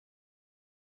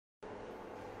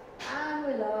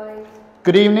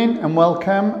Good evening and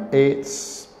welcome.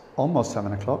 It's almost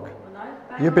 7 o'clock.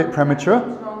 You're a bit premature.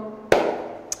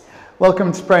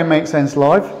 Welcome to Sprayman Makes Sense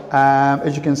Live.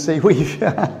 As you can see, we've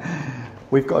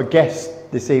got a guest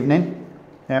this evening.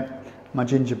 Yep, my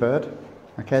ginger bird.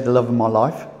 Okay, the love of my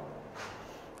life.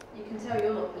 You can tell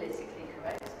you're not politically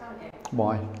correct, can't you?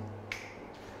 Why?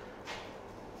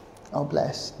 Oh,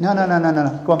 bless. No.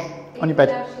 Go on your bed.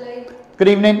 Ashley. Good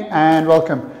evening and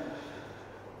welcome.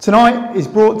 Tonight is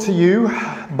brought to you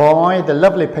by the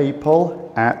lovely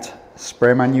people at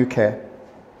Sprayman UK.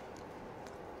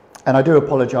 And I do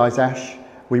apologise, Ash.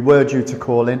 We were due to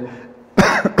call in.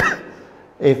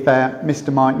 If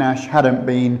Mr. Mike Nash hadn't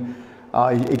been,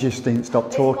 he just didn't stop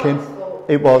talking. Mike's fault.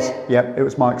 It was, yeah, it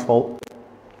was Mike's fault.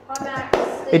 Hi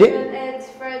Max, Stephen, Ed,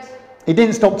 Fred. He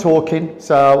didn't stop talking,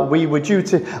 so we were due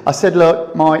to. I said,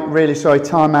 look, Mike, really sorry,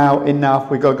 time out,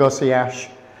 enough. We got to go see Ash.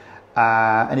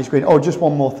 And he's going, oh, just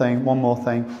one more thing. I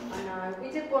know. He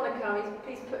did want to come.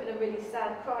 He's putting a really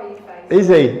sad, cryy face. Is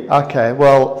he? Okay.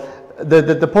 Well,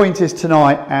 the point is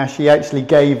tonight, Ash, he actually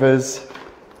gave us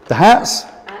the hats.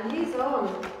 And he's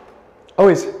on. Oh,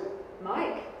 is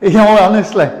Mike. you know,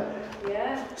 honestly.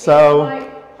 Yeah. So.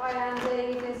 Mike. Hi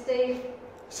Andy. Evening Steve.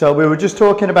 So we were just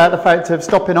talking about the fact of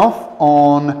stopping off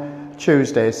on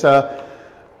Tuesday. So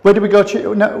where did we go?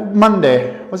 No,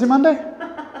 Monday. Was it Monday?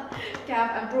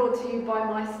 Gav, and brought to you by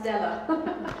my Stella.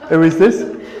 Who is this?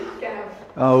 Gav.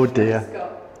 Oh dear.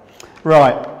 Scott.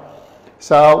 Right.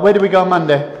 So where did we go on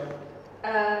Monday?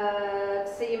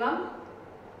 See your mum.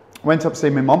 Went up to see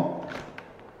my mum.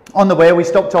 On the way we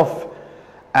stopped off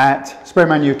at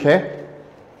Sprayman UK.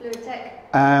 Fluid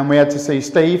And we had to see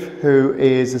Steve, who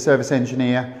is a service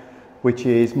engineer, which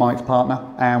is Mike's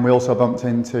partner. And we also bumped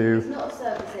into... He's not a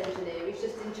service engineer, he's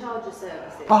just in charge of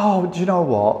services. Oh, do you know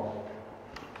what?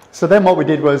 So then what we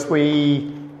did was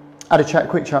we had a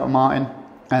quick chat with Martin.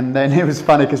 And then it was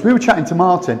funny because we were chatting to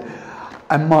Martin.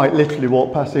 And Mike literally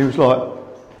walked past. He was like,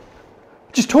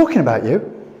 just talking about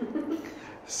you.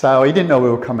 So he didn't know we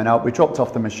were coming up. We dropped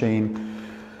off the machine.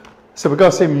 So we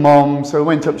got to see Mum. So we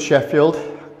went up to Sheffield.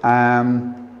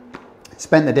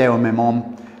 Spent the day with my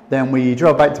mum. Then we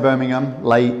drove back to Birmingham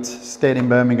late. Stayed in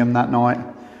Birmingham that night.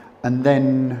 And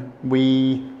then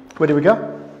where did we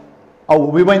go? Oh,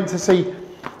 we went to see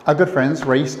our good friends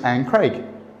Reese and Craig.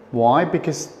 Why?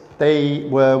 Because they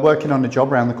were working on a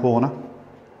job around the corner.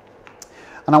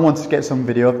 And I wanted to get some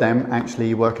video of them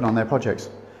actually working on their projects.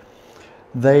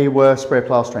 They were spray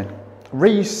plastering.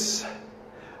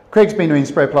 Craig's been doing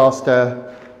spray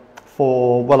plaster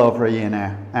for well over a year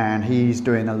now, and he's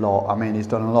doing a lot. I mean, he's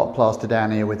done a lot of plaster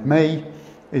down here with me.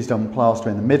 He's done plaster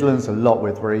in the Midlands, a lot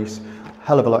with Reese,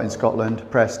 hell of a lot in Scotland,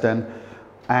 Preston,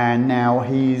 and now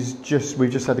we've just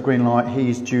had the green light.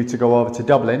 He's due to go over to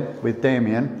Dublin with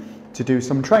Damien to do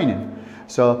some training.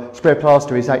 So spray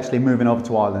plaster is actually moving over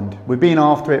to Ireland. We've been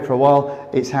after it for a while.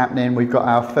 It's happening. We've got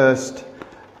our first.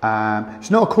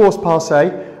 It's not a course per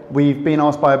se. We've been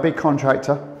asked by a big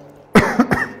contractor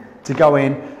to go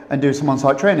in and do some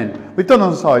on-site training. We've done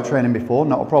on-site training before,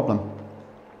 not a problem.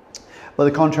 But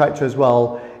the contractor as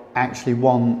well actually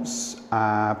wants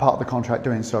part of the contract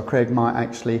doing so. Craig might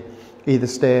actually either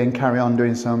stay and carry on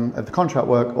doing some of the contract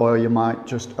work, or you might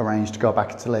just arrange to go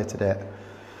back at a later date.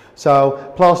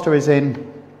 So plaster is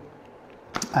in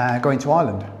going to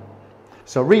Ireland.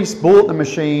 So Reese bought the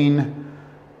machine,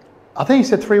 I think he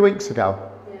said 3 weeks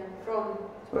ago. Yeah, from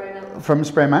Sprayman. From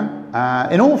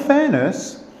Sprayman. In all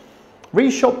fairness,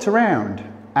 Reese shopped around,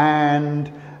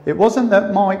 and it wasn't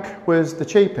that Mike was the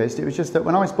cheapest, it was just that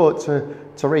when I spoke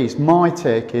to Reese, my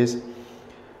take is,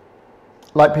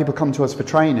 like people come to us for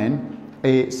training,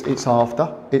 it's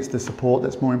the support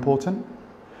that's more important.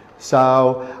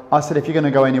 So I said, if you're going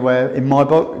to go anywhere, in my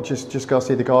book, just go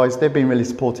see the guys. They've been really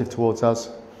supportive towards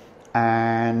us,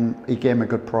 and he gave me a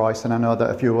good price. And I know that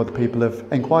a few other people have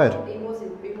inquired. He was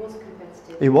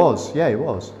competitive. He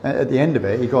was. At the end of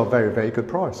it, he got a very, very good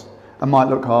price. And Mike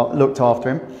looked after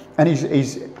him, and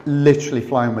he's literally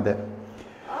flying with it.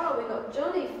 Oh, we got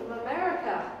Johnny from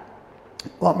America.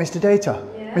 What, Mr. Data?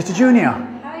 Yeah. Mr. Junior?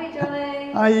 Hey,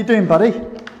 Johnny. How are you doing, buddy? We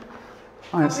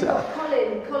got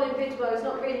Colin Bidwell's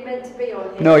not really meant to be on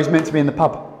here. No, he's meant to be in the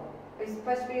pub. He's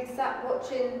supposed to be sat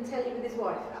watching telly with his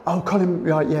wife. Oh, Colin,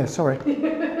 right, yeah, sorry.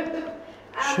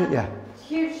 Shit, yeah.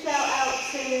 Huge shout out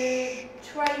to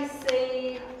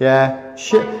Tracy. Yeah,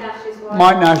 shit. Mike Nash's wife.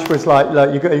 Mike Nash was like,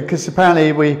 look, because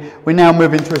apparently we now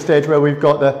move into a stage where we've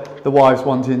got the wives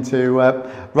wanting to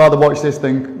rather watch this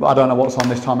than, I don't know what's on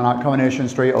this time of night, Coronation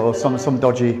Street or some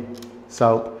dodgy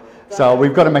soap. So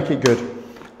we've got to make it good.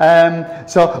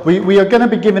 So we are going to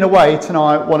be giving away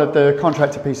tonight one of the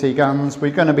contractor PC guns.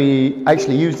 We're going to be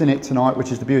actually using it tonight,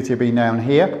 which is the beauty of being down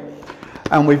here.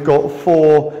 And we've got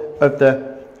 4 of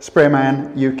the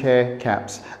Sprayman UK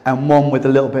caps and 1 with a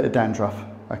little bit of dandruff.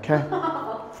 Okay.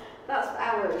 That's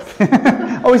ours.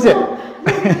 Oh, is it?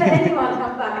 Let anyone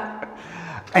have that.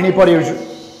 Anybody who's...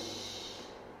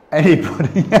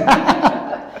 Anybody...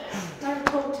 Don't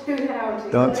talk too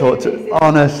loud. Don't talk to...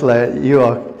 Honestly, you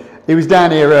are... He was down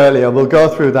here earlier. We'll go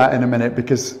through that in a minute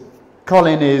because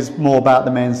Colin is more about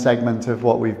the main segment of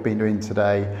what we've been doing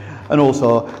today and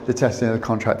also the testing of the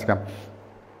contractor gun.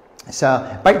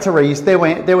 So back to Reese. They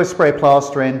were spray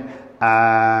plastering.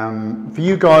 For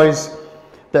you guys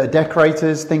that are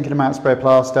decorators thinking about spray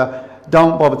plaster,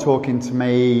 don't bother talking to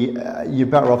me. You're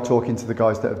better off talking to the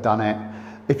guys that have done it.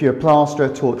 If you're a plasterer,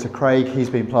 talk to Craig. He's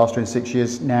been plastering 6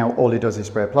 years now. All he does is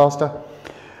spray plaster.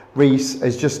 Reese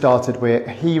has just started where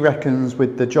he reckons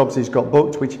with the jobs he's got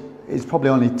booked, which is probably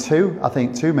only 2, I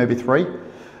think 2, maybe 3,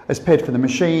 has paid for the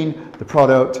machine, the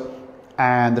product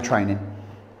and the training.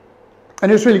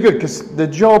 And it was really good because the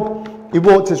job, he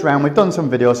walked us around. We've done some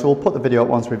videos, so we'll put the video up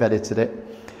once we've edited it.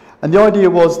 And the idea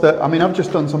was that, I mean, I've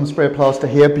just done some spray plaster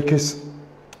here because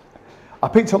I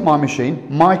picked up my machine.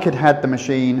 Mike had had the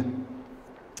machine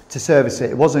to service it.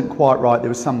 It wasn't quite right. There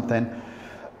was something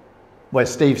where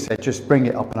Steve said, just bring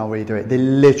it up and I'll redo it. They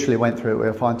literally went through it with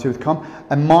a fine tooth comb.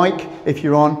 And Mike, if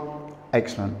you're on,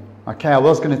 excellent. Okay, I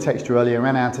was going to text you earlier,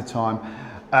 ran out of time.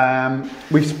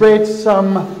 We've sprayed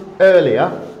some earlier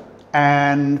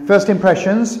and first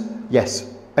impressions,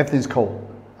 yes, everything's cool,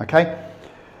 okay?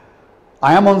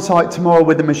 I am on site tomorrow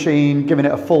with the machine, giving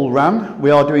it a full run.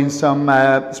 We are doing some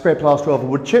spray plaster over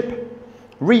wood chip.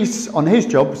 Reese, on his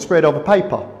job, sprayed over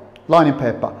paper, lining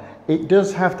paper. It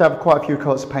does have to have quite a few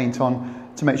coats of paint on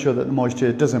to make sure that the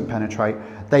moisture doesn't penetrate.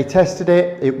 They tested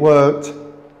it, it worked,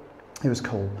 it was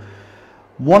cool.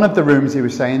 One of the rooms, he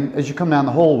was saying, as you come down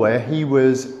the hallway, he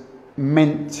was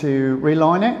meant to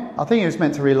reline it. I think he was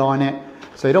meant to reline it.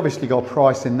 So he'd obviously got a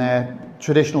price in there,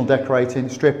 traditional decorating,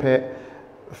 strip it,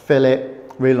 fill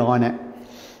it, reline it.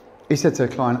 He said to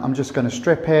the client, I'm just going to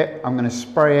strip it, I'm going to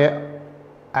spray it.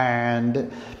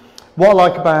 And what I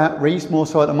like about Reese more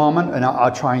so at the moment, and I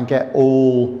try and get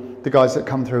all the guys that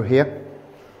come through here,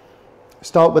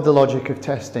 start with the logic of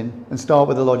testing and start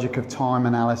with the logic of time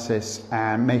analysis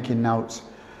and making notes.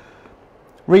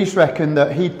 Reese reckoned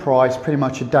that he'd price pretty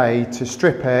much a day to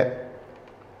strip it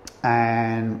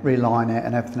and reline it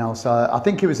and everything else. So I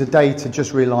think it was a day to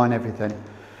just reline everything.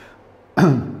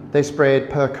 They sprayed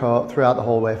per coat throughout the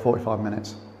hallway 45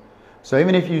 minutes. So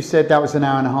even if you said that was an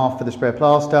hour and a half for the spray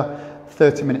plaster,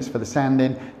 30 minutes for the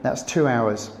sanding, that's 2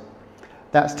 hours.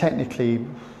 That's technically,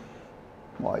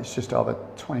 well, it's just over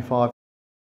 28%.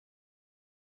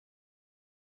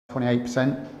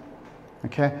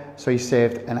 Okay, so he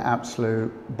saved an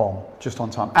absolute bomb just on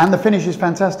time. And the finish is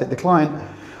fantastic. The client,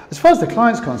 as far as the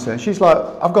client's concerned, she's like,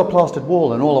 I've got a plastered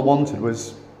wall and all I wanted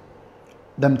was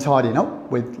them tidying up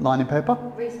with lining paper.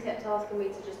 Reese kept asking me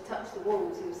to just touch the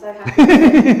walls. He was so happy.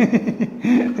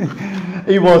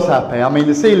 He was happy. I mean,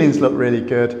 the ceilings look really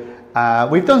good.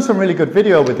 We've done some really good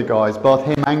video with the guys, both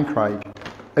him and Craig,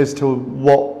 as to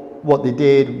what they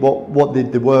did, what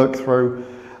did they work through.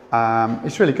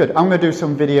 It's really good. I'm going to do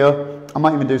some video. I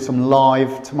might even do some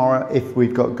live tomorrow if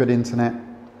we've got good internet.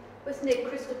 It's near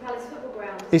Crystal Palace football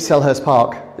ground. It's Selhurst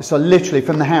Park. So literally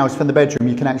from the house, from the bedroom,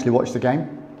 you can actually watch the game.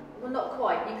 Well, not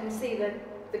quite. You can see the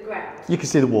ground. You can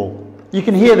see the wall. You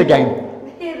can hear the game.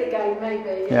 Hear the game,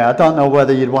 maybe. Yeah, I don't know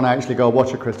whether you'd want to actually go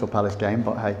watch a Crystal Palace game,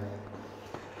 but hey.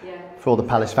 Yeah. For all the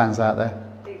Palace fans out there.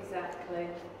 Exactly.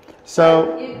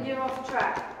 So You're off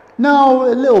track.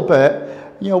 No, a little bit.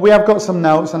 You know, we have got some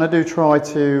notes, and I do try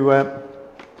to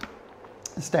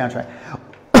stay on track.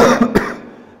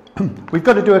 We've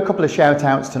got to do a couple of shout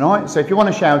outs tonight, so if you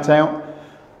want to shout out,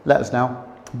 let us know.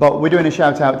 But we're doing a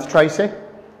shout out to Tracy,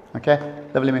 okay,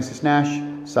 lovely Mrs. Nash.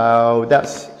 So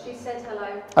that's. She said hello.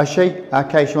 Oh, she?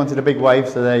 Okay, she wanted a big wave,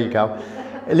 so there you go.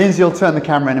 Lindsay will turn the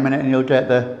camera in a minute, and you'll get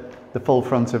the full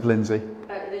front of Lindsay.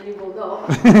 Then you will not.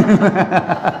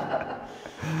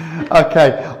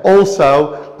 Okay.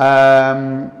 Also,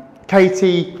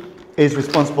 Katie is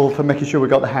responsible for making sure we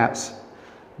got the hats.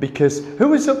 Because who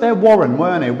was up there? Warren,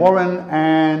 weren't he? Warren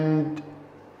and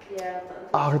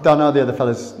I don't know the other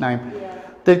fella's name. Yeah.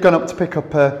 They'd gone up to pick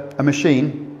up a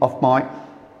machine off Mike,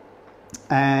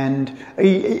 and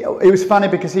it was funny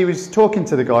because he was talking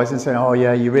to the guys and saying, "Oh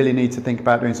yeah, you really need to think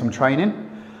about doing some training.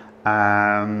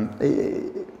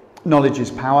 Knowledge is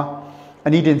power,"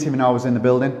 and he didn't even know I was in the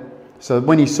building. So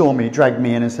when he saw me, he dragged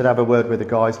me in and said, "Have a word with the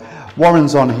guys."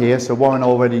 Warren's on here, so Warren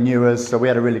already knew us, so we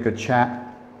had a really good chat.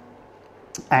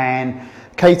 And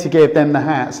Katie gave them the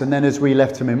hats, and then as we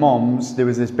left to my mum's, there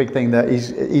was this big thing that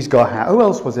he's got a hat. Who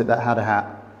else was it that had a hat?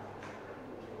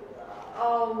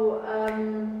 Oh,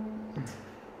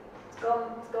 it's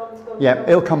gone. Yeah,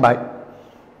 it'll come back.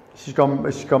 She's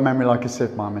got memory like a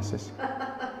sieve, my missus.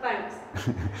 Thanks.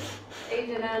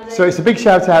 Evening, Andy. So it's a big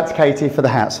shout out to Katie for the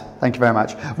hats. Thank you very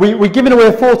much. We're giving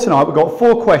away 4 tonight. We've got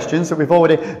 4 questions that we've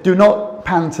already... Do not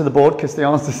pan to the board because the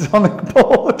answer's on the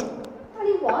board.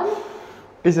 Only 1.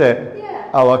 Is it? Yeah.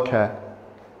 Oh, okay.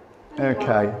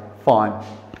 Okay, fine.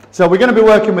 So we're going to be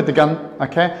working with the gun,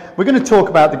 okay? We're going to talk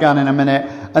about the gun in a minute,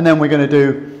 and then we're going to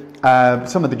do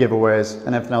some of the giveaways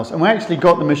and everything else. And we actually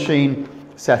got the machine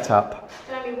set up.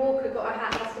 Jamie Walker got a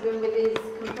hat, must have been with his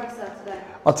compressor today.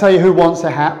 I'll tell you who wants a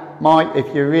hat, Mike.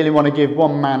 If you really want to give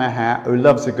one man a hat who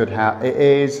loves a good hat, it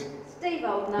is... Steve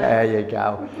Oldknow. There you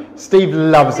go. Steve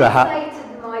loves a hat. I did say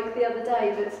to Mike the other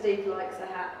day that Steve likes a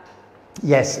hat.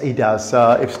 Yes, he does.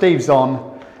 So if Steve's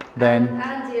on, then...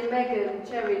 Andy and Megan,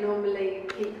 Cherry, normally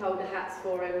keep hold of hats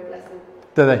for him, bless them.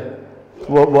 Do they? Yeah.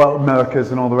 What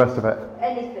Americas and all the rest of it?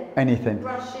 Anything. Anything.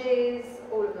 Brushes,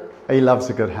 all of them. He loves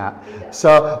a good hat.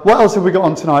 So what else have we got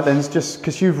on tonight then? It's just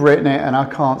because you've written it and I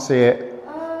can't see it.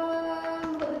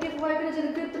 Got the giveaway, we're going to do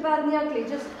the good, the bad and the ugly.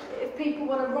 Just if people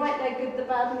want to write their good, the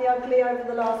bad and the ugly over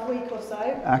the last week or so.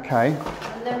 Okay.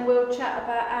 And then we'll chat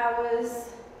about ours.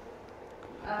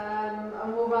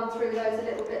 And we'll run through those a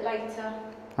little bit later.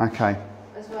 Okay.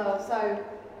 As well. So,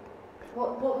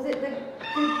 what was it? The good,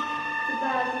 the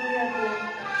bad and the ugly?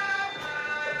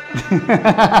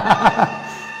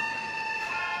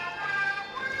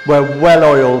 We're well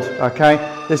oiled, okay?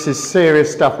 This is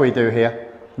serious stuff we do here.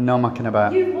 No mucking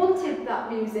about. You wanted that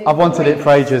music. I've wanted it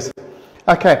for ages.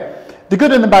 Okay, the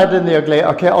good and the bad and the ugly.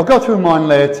 Okay, I'll go through mine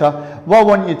later. What I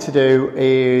want you to do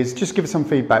is just give us some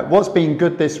feedback. What's been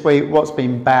good this week, what's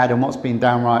been bad, and what's been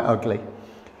downright ugly.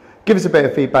 Give us a bit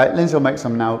of feedback. Lindsay will make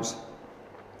some notes.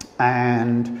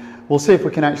 And we'll see if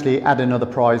we can actually add another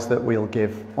prize that we'll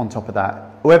give on top of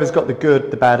that. Whoever's got the good,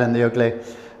 the bad, and the ugly,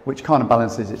 which kind of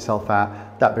balances itself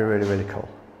out, that'd be really, really cool.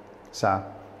 So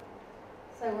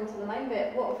on to the main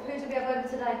bit. Who did we have over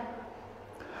today?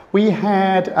 we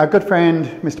had our good friend,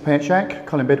 Mr. PaintTech,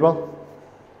 Colin Bidwell.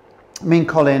 Me and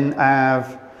Colin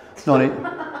have...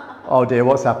 Oh dear,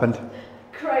 what's happened?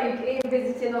 Craig, Ian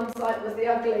visiting on site was the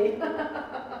ugly.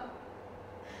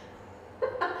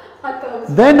 I thought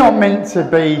They're not meant to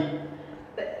be...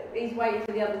 He's waiting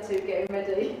for the other 2 getting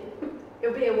ready.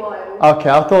 It'll be a while. Okay,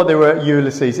 I thought they were at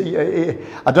Ulysses.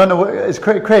 I don't know,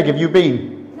 Craig, have you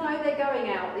been? No, they're going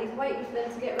out. He's waiting for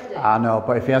them to get ready. I know,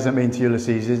 but if he hasn't been to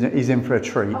Ulysses, he's in for a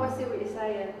treat. Oh, I see what you're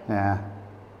saying. Yeah.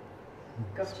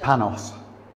 Gotcha. Panos.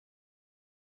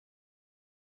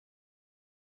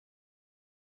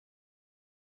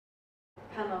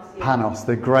 Panos, yeah. Panos,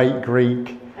 the great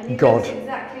Greek and he god. looks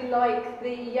exactly like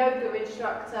the yoga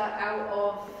instructor out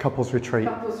of Couples Retreat.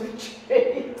 Couples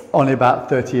Retreat. Only about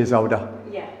 30 years older.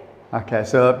 Yeah. Okay,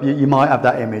 so you might have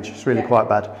that image. It's really quite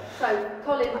bad. So,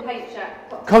 Colin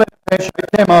PaintTech. Colin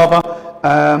came over.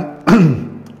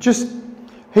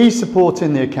 He's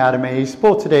supporting the academy. He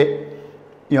supported it,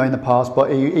 in the past, but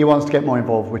he wants to get more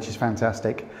involved, which is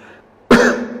fantastic.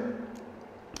 We're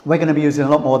going to be using a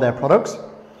lot more of their products.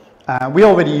 We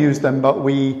already use them, but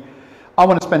I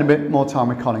want to spend a bit more time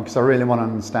with Colin because I really want to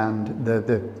understand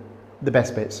the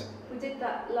best bits. We did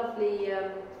that lovely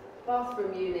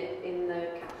bathroom unit in the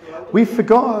catalogue.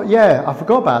 I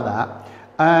forgot about that.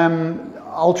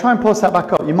 I'll try and post that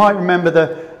back up. You might remember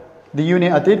the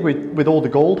unit I did with all the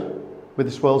gold, with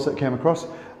the swirls that came across.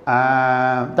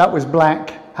 That was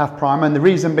black, half primer, and the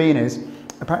reason being is,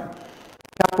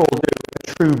 Caprol do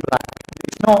a true black.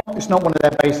 It's not one of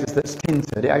their bases that's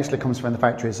tinted. It actually comes from the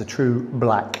factory as a true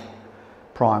black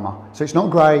primer. So it's not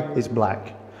grey, it's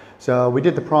black. So we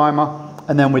did the primer,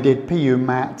 and then we did PU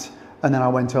matte, and then I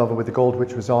went over with the gold,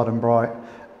 which was Ardent Bright.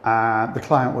 The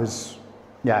client was,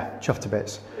 chuffed to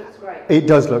bits. Looks great. It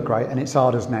does look great, and it's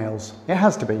hard as nails. It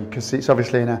has to be, because it's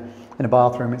obviously in a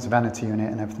bathroom, it's a vanity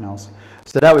unit and everything else.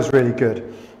 So that was really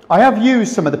good. I have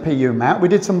used some of the PU matte. We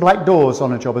did some black doors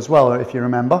on a job as well, if you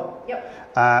remember. Yep.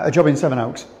 A job in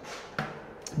Sevenoaks.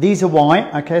 These are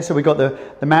white, okay, so we got the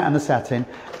matte and the satin,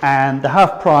 and the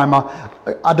half primer.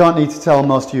 I don't need to tell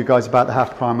most of you guys about the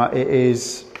half primer.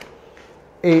 It's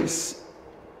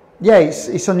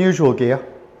unusual gear.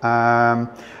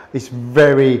 It's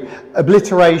very,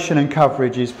 obliteration and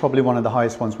coverage is probably one of the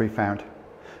highest ones we found.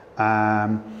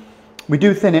 We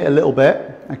do thin it a little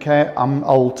bit, okay.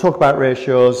 I'll talk about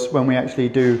ratios when we actually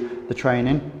do the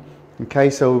training. Okay,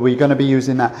 so we're going to be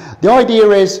using that. The idea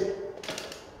is,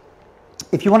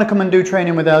 if you want to come and do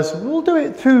training with us, we'll do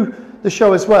it through the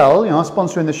show as well, you know,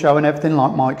 sponsoring the show and everything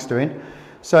like Mike's doing.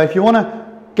 So if you want to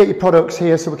get your products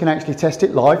here so we can actually test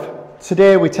it live.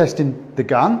 Today we're testing the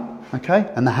gun,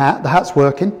 okay, and the hat. The hat's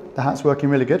working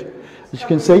really good. As you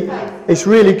can see, it's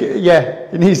really good. Yeah,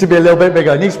 it needs to be a little bit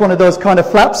bigger. It needs one of those kind of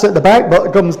flaps at the back, but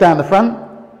it comes down the front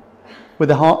with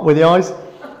the heart, with the eyes.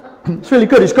 It's really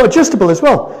good. It's got adjustable as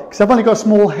well, because I've only got a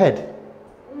small head.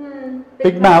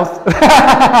 Big mouth.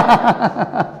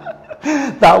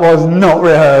 That was not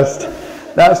rehearsed.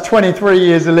 That's 23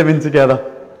 years of living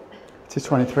together. It is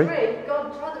 23? Go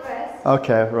on, try the rest.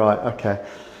 Okay, right, okay.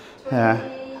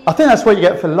 Yeah. I think that's what you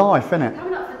get for life, isn't it?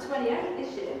 Coming up for 28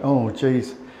 this year. Oh,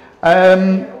 jeez.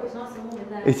 Always nice and warm in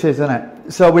there. It is, isn't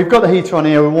it? So we've got the heater on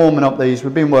here, we're warming up these,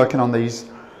 we've been working on these.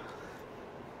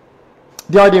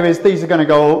 The idea is these are going to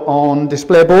go on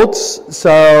display boards,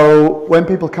 so when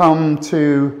people come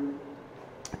to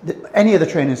any of the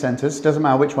training centres, doesn't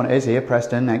matter which one it is here,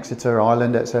 Preston, Exeter,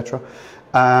 Ireland, etc.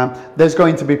 There's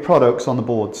going to be products on the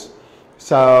boards.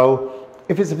 So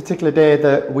if it's a particular day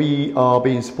that we are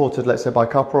being supported, let's say by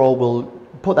Copperall, we'll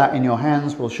put that in your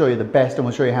hands, we'll show you the best and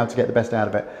we'll show you how to get the best out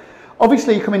of it.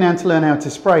 Obviously you're coming down to learn how to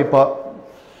spray, but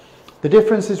the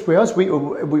difference is with us,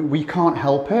 we can't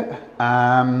help it.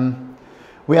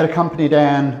 We had a company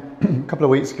down a couple of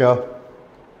weeks ago.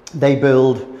 They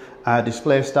build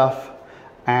display stuff,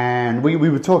 and we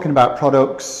were talking about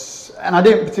products, and I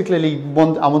didn't particularly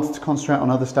I wanted to concentrate on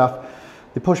other stuff.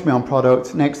 They pushed me on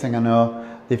product. Next thing I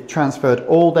know, they've transferred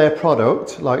all their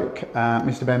product, like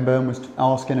Mr. Ben Byrne was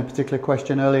asking a particular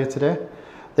question earlier today.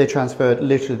 They transferred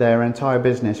literally their entire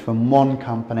business from one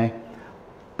company,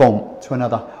 boom, to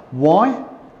another. Why?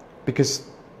 Because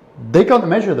they got the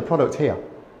measure of the product here.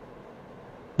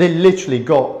 They literally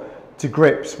got to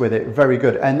grips with it very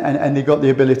good, and they got the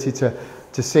ability to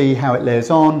see how it layers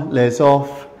on, layers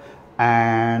off,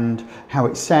 and how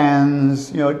it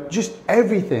sounds, you know, just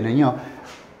everything. And you know,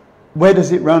 where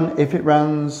does it run, if it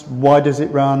runs, why does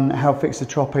it run, how fix to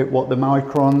chop it, what the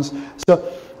microns. So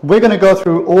we're going to go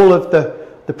through all of the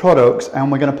products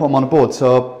and we're going to put them on a board.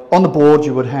 So on the board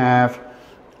you would have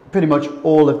pretty much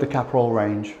all of the Copperall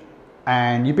range,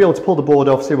 and you'd be able to pull the board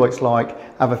off, see what it's like,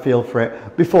 have a feel for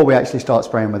it before we actually start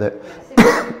spraying with it.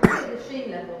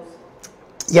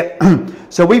 Yep.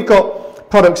 So we've got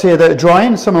products here that are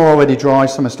drying. Some are already dry,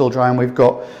 some are still drying. We've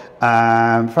got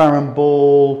Farron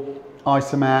Ball,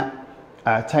 Isomat,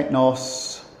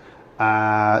 Technos,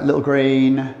 Little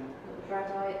Green,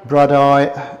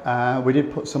 Bradite. We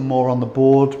did put some more on the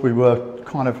board. We were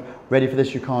kind of ready for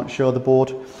this. You can't show the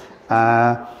board.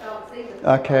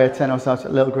 Okay, Technos,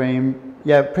 Little Green.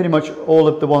 Yeah, pretty much all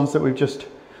of the ones that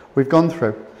we've gone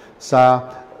through.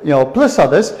 So, you know, plus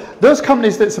others. Those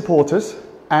companies that support us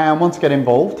and want to get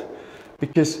involved,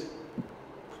 because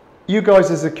you guys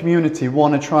as a community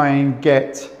want to try and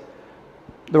get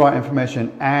the right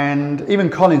information. And even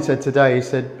Colin said today, he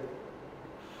said,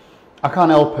 I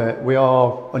can't help it, we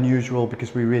are unusual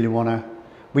because we really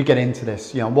we get into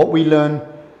this. You know, what we learn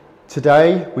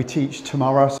today, we teach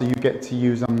tomorrow, so you get to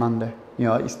use on Monday. You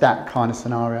know, it's that kind of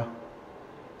scenario.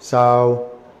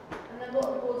 So, and then what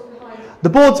are the boards behind? The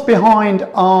boards behind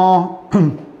are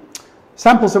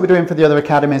samples that we're doing for the other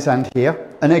academies and here.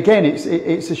 And again, it's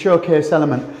a showcase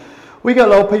element. We get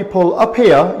a lot of people up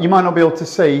here, you might not be able to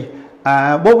see.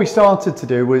 What we started to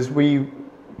do was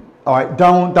all right,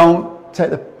 don't take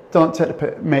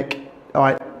the mic, all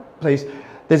right, please.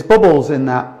 There's bubbles in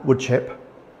that wood chip.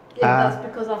 Yeah, that's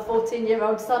because our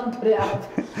 14-year-old son put it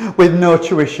up. With no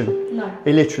tuition. No.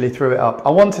 He literally threw it up.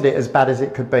 I wanted it as bad as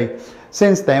it could be.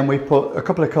 Since then, we put a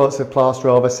couple of coats of plaster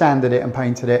over, sanded it and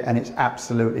painted it, and it's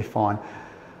absolutely fine.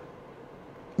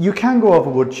 You can go over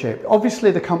wood chip.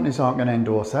 Obviously, the companies aren't going to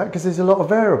endorse that because there's a lot of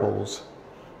variables.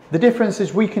 The difference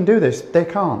is we can do this, they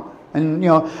can't. And, you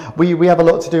know, we have a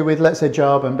lot to do with, let's say,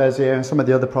 Jarb and Bezier and some of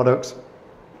the other products.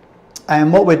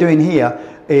 And what we're doing here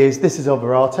is, this is over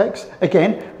Artex.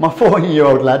 Again, my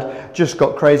 14-year-old lad just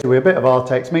got crazy with a bit of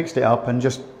Artex, mixed it up and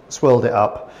just swirled it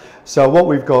up. So what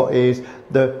we've got is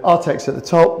the Artex at the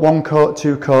top, 1 coat,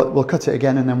 2 coat, we'll cut it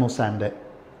again and then we'll sand it.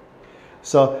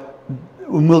 So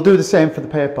we'll do the same for the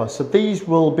paper. So these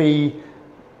will be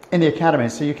in the academy,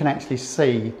 so you can actually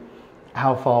see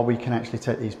how far we can actually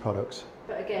take these products.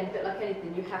 But again, a bit like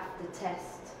anything, you have to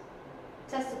test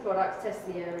the products, test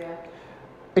the area.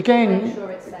 Again, make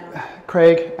sure it's sound.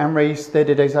 Craig and Reese, they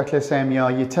did exactly the same.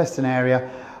 You test an area.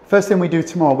 First thing we do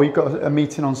tomorrow, we've got a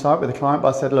meeting on site with a client,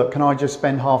 but I said, look, can I just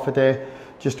spend half a day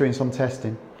just doing some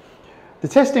testing? The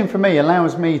testing for me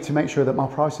allows me to make sure that my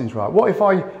pricing is right. What if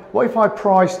I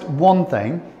priced one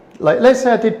thing, like let's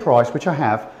say I did price, which I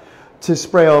have, to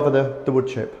spray over the wood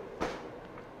chip,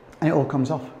 and it all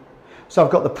comes off. So I've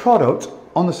got the product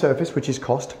on the surface, which is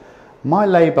cost, my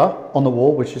labour on the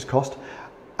wall, which is cost,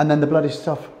 and then the bloody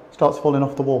stuff starts falling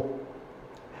off the wall.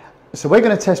 So we're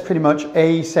going to test pretty much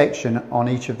a section on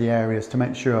each of the areas to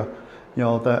make sure, you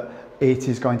know, that it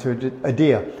is going to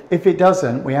adhere. If it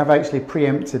doesn't, we have actually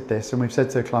preempted this, and we've said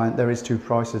to the client there is two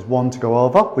prices. One to go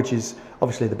over, which is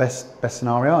obviously the best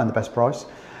scenario and the best price,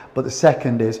 but the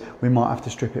second is we might have to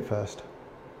strip it first.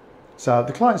 So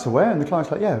the client's aware, and the client's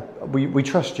like, yeah, we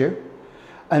trust you.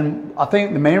 And I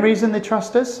think the main reason they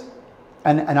trust us,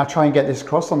 and I try and get this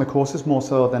across on the courses more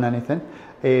so than anything,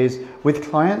 is with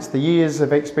clients, the years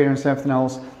of experience and everything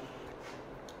else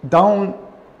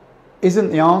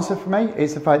isn't the answer for me.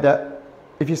 It's the fact that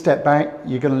if you step back,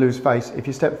 you're going to lose face. If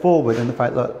you step forward and the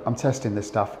fact, look, I'm testing this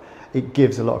stuff, it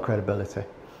gives a lot of credibility.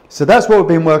 So that's what we've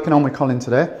been working on with Colin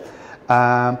today.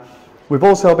 We've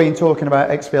also been talking about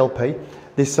XVLP.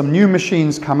 There's some new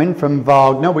machines coming from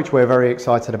Wagner, which we're very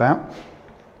excited about.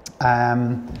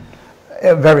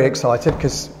 Very excited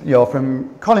because, you know,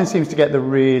 Colin seems to get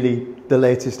the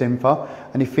latest info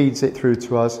and he feeds it through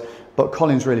to us. But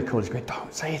Colin's really cool. He's going,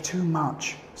 don't say too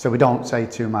much. So we don't say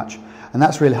too much, and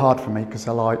that's really hard for me because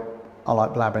I like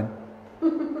blabbing.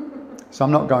 So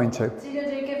I'm not going to. So you're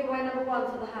going to do giveaway number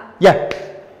 1 for the hat? Yeah.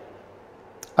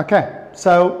 Okay.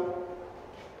 So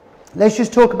let's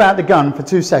just talk about the gun for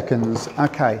 2 seconds.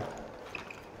 Okay.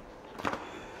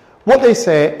 What they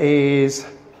say is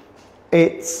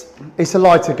it's a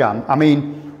lighter gun. I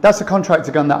mean, that's a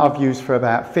contractor gun that I've used for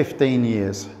about 15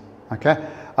 years. Okay.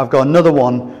 I've got another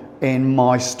one in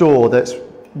my store that's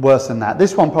worse than that.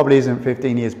 This one probably isn't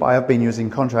 15 years, but I have been using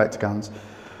contractor guns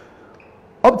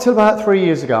up till about 3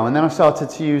 years ago, and then I started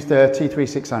to use the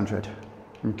T3600.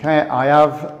 Okay, I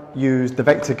have used the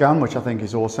Vector gun, which I think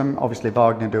is awesome. Obviously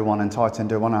Wagner do one and Titan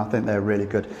do one. I think they're really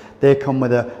good. They come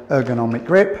with an ergonomic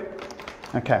grip.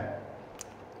 Okay,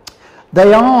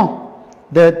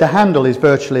 the handle is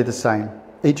virtually the same.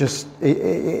 It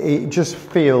just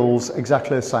feels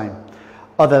exactly the same,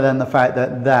 other than the fact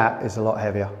that that is a lot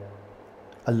heavier.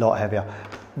 A lot heavier.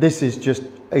 This is just,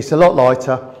 it's a lot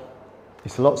lighter,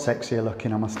 it's a lot sexier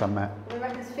looking, I must admit. I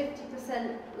reckon it's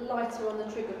 50% lighter on the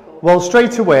trigger pull. Well,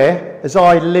 straight away, as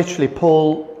I literally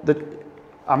pull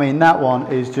I mean, that one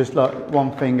is just like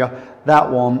one finger. That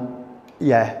one,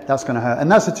 yeah, that's going to hurt.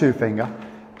 And that's a 2 finger,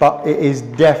 but it is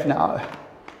definitely,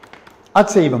 I'd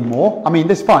say even more. I mean,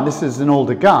 this is an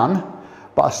older gun,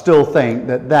 but I still think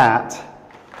that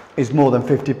is more than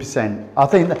 50%. I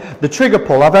think that the trigger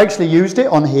pull, I've actually used it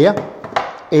on here,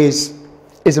 is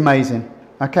amazing.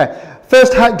 Okay,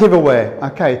 first hat giveaway.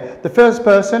 Okay, the first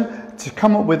person to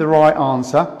come up with the right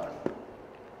answer.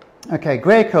 Okay,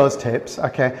 grey colours tips.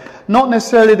 Okay, not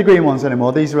necessarily the green ones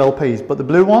anymore, these are LPs, but the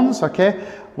blue ones, okay,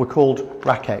 were called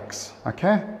RAC-X.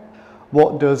 Okay,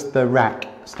 what does the RAC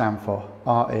stand for?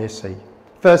 RAC.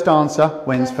 First answer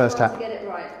wins first hat. Get it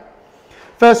right.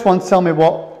 First one to tell me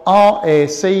what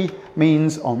RAC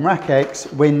means on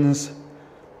RAC-X wins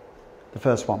the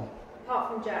first one.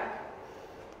 Apart from Jack.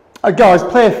 Guys,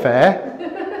 play fair.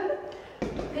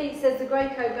 Pete says the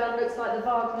Graco gun looks like the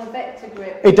Wagner Vector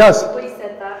grip. It does. We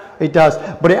said that. It does,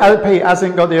 but Pete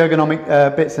hasn't got the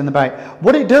ergonomic bits in the back.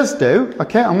 What it does do,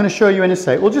 okay, I'm going to show you in a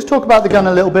sec. We'll just talk about the gun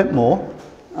a little bit more,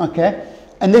 okay.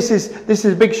 And this is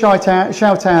a big shout out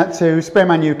to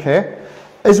Sprayman UK.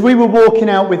 As we were walking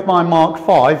out with my Mark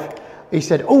V, he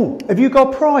said, "Oh, have you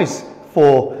got a prize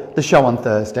for the show on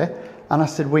Thursday?" And I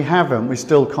said, "We haven't. We're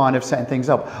still kind of setting things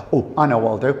up." "Oh, I know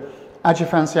what I'll do. How'd you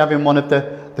fancy having one of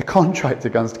the contractor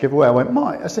guns to give away?" I went,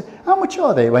 "Mike." I said, "How much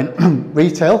are they?" He went,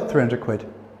 "Retail, 300 quid.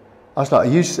 I was like,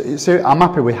 "Are you serious?" "I'm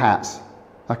happy with hats."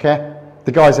 Okay?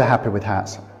 The guys are happy with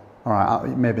hats. All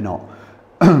right, maybe not.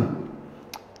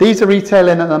 These are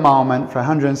retailing at the moment for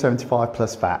 175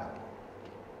 plus VAT.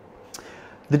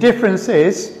 The difference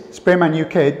is Sprayman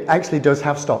UK actually does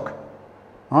have stock,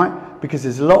 right? Because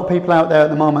there's a lot of people out there at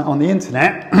the moment on the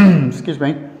internet, excuse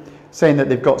me, saying that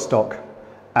they've got stock.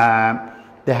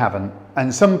 They haven't.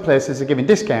 And some places are giving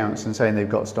discounts and saying they've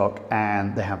got stock,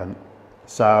 and they haven't.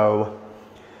 So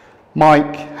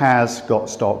Mike has got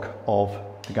stock of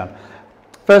the gun.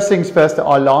 First things first that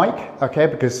I like, okay,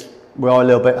 because we are a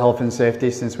little bit health and safety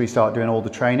since we start doing all the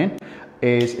training,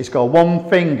 is it's got a 1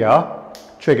 finger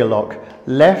trigger lock.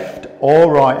 Left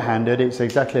or right handed, it's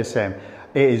exactly the same.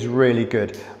 It is really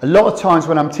good. A lot of times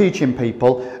when I'm teaching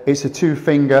people, it's a 2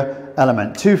 finger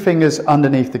element. 2 fingers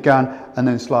underneath the gun and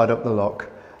then slide up the lock.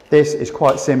 This is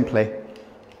quite simply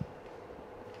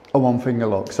a 1 finger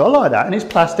lock. So I like that, and it's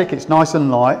plastic, it's nice and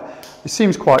light. It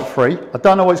seems quite free. I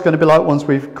don't know what it's going to be like once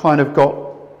we've kind of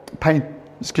got paint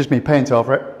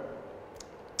over it.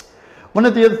 One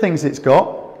of the other things it's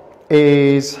got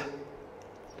is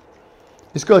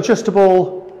It's got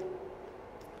adjustable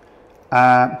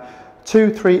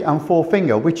 2, 3 and 4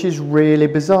 finger, which is really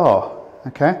bizarre.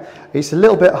 Okay, it's a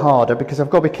little bit harder because I've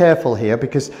got to be careful here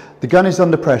because the gun is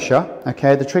under pressure.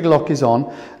 Okay, the trigger lock is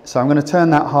on, so I'm going to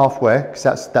turn that halfway because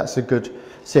that's a good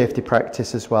safety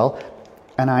practice as well.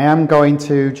 And I am going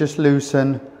to just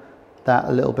loosen that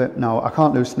a little bit. No, I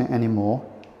can't loosen it anymore.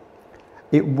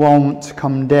 It won't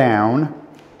come down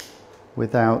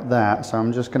without that, so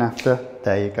I'm just going to have to,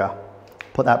 there you go,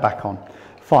 put that back on.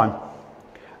 Fine.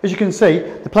 As you can see,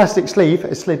 the plastic sleeve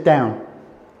is slid down,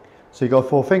 so you got a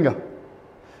 4 finger.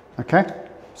 Okay,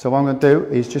 so what I'm going to do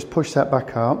is just push that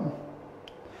back up.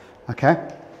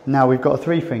 Okay, now we've got a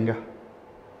 3 finger.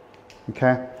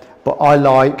 Okay, but I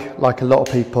like a lot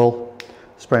of people,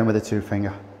 spraying with a 2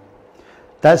 finger.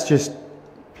 That's just,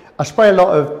 I spray a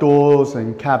lot of doors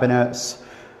and cabinets,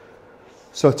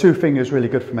 so a 2 finger is really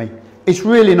good for me. It's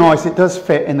really nice, it does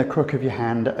fit in the crook of your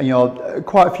hand. You know,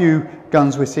 quite a few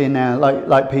guns we're seeing now,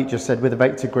 like Pete just said, with a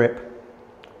vector grip.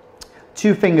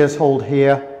 2 fingers hold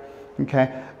here,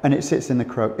 okay, and it sits in the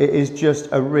crook. It is just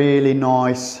a really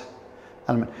nice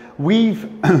element. We've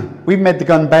made the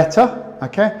gun better,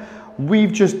 okay.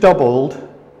 We've just doubled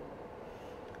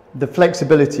the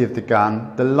flexibility of the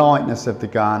gun, the lightness of the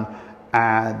gun,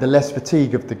 the less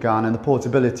fatigue of the gun, and the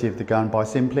portability of the gun by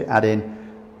simply adding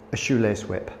a shoelace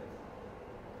whip.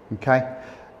 Okay,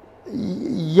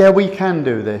 yeah, we can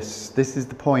do this. This is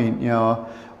the point, you know.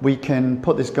 We can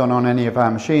put this gun on any of our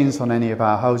machines, on any of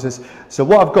our hoses. So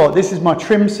what I've got, this is my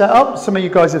trim setup. Some of you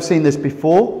guys have seen this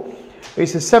before.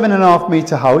 It's a 7.5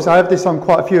 meter hose. I have this on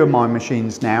quite a few of my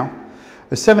machines now.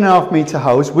 A 7.5 meter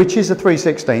hose, which is a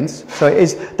 3/16. So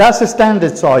that's a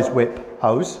standard size whip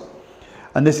hose.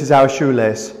 And this is our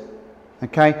shoelace.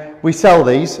 Okay, we sell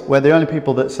these. We're the only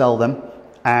people that sell them,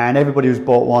 and everybody who's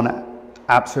bought one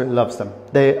absolutely loves them.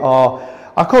 They are,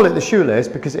 I call it the shoelace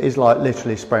because it is like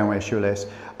literally spraying away a shoelace,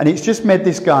 and it's just made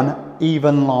this gun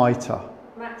even lighter.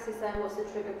 Max is saying, what's the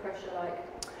trigger pressure like?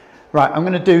 Right, I'm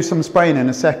going to do some spraying in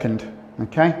a second.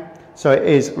 Okay, so it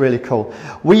is really cool.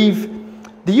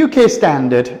 The UK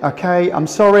standard, okay, I'm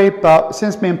sorry, but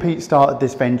since me and Pete started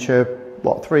this venture,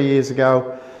 what, 3 years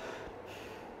ago,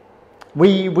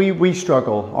 we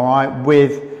struggle, all right,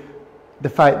 with the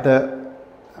fact that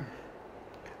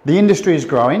the industry is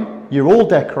growing. You're all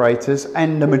decorators,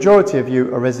 and the majority of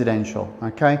you are residential,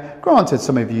 okay? Granted,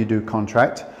 some of you do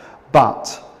contract,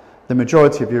 but the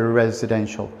majority of you are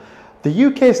residential. The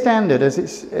UK standard, as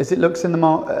it looks at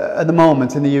the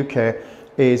moment in the UK,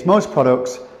 is most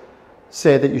products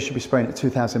say that you should be spraying at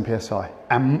 2000 psi,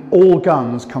 and all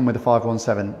guns come with a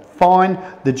 517. Fine,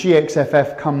 the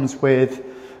GXFF comes with,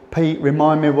 Pete,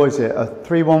 remind me, what is it, a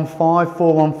 315,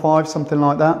 415, something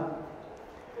like that?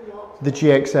 What? The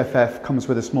GXFF comes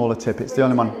with a smaller tip, it's the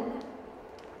only one.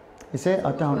 Is it?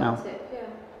 I don't know.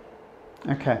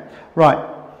 Okay, right,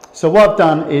 so what I've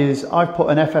done is I've put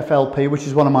an FFLP, which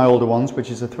is one of my older ones, which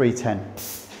is a 310.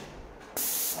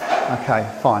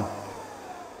 Okay, fine.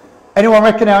 Anyone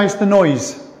recognise the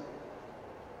noise?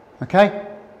 Okay?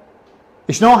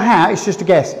 It's not a hat, it's just a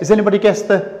guess. Has anybody guessed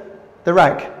the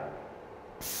rack?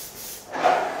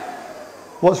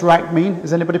 What's rack mean?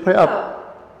 Has anybody put it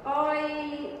up? Oh,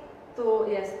 I thought,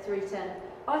 yes, 310.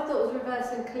 I thought it was reverse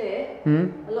and clear.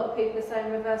 A lot of people are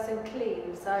saying reverse and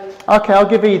clean, so... Okay, I'll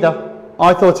give either.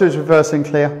 I thought it was reverse and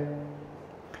clear.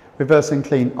 Reverse and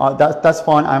clean. That's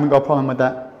fine, I haven't got a problem with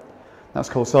that. That's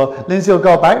cool. So Lindsay will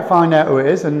go back, find out who it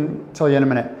is, and tell you in a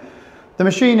minute. The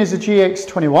machine is a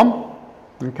GX21.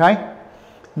 Okay.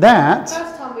 That.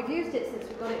 First time we've used it since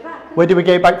we got it back. Where did we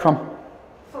get it back from?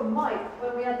 From Mike,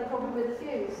 when we had the problem with the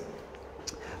fuse.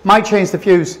 Mike changed the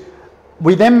fuse.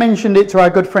 We then mentioned it to our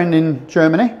good friend in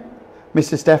Germany,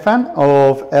 Mr. Stefan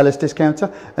of Ellis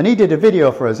Discounter, and he did a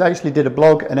video for us. Actually did a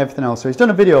blog and everything else. So he's done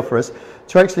a video for us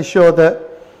to actually show that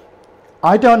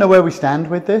I don't know where we stand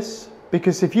with this.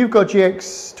 Because if you've got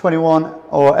GX21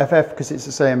 or FF, because it's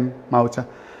the same motor,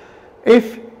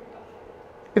 if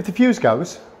the fuse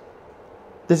goes,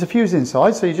 there's a fuse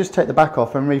inside, so you just take the back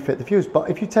off and refit the fuse. But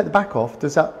if you take the back off,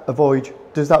 does that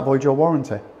void your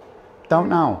warranty? Don't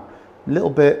know. A little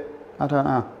bit, I don't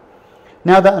know.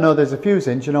 Now that I know there's a fuse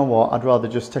in, do you know what? I'd rather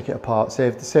just take it apart,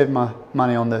 save my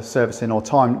money on the servicing or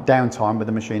downtime with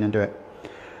the machine and do it.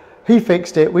 He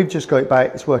fixed it. We've just got it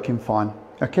back. It's working fine.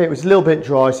 Okay, it was a little bit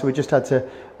dry, so we just had to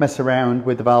mess around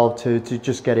with the valve to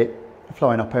just get it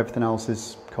flowing up. Everything else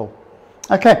is cool.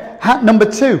 Okay, hat number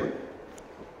 2.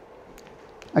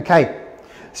 Okay,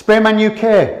 Sprayman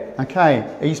UK.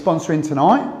 Okay, are you sponsoring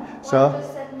tonight? Mike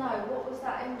just said no. What was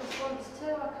that in response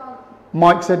to? I can't...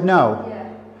 Mike said no?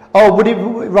 Yeah. Oh, would it,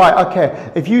 right,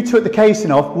 okay. If you took the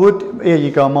casing off, here you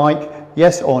go, Mike.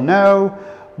 yes or no.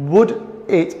 Would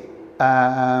it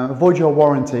void your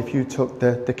warranty if you took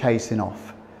the casing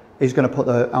off? He's going to put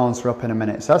the answer up in a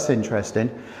minute, so that's interesting.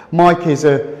 Mike is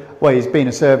he's been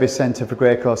a service centre for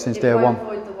Greycoat since day one. It won't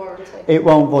void the warranty. It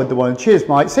won't void the warranty. Cheers,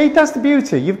 Mike. See, that's the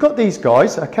beauty. You've got these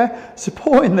guys, okay,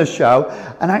 supporting the show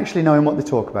and actually knowing what they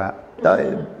talk about.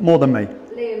 More than me.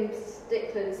 Liam's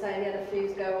Dickland saying he had a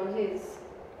fuse go on his.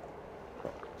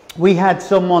 We had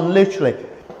someone literally,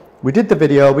 we did the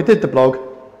video, we did the blog,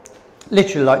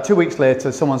 literally like 2 weeks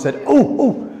later someone said,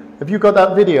 oh, have you got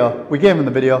that video? We gave them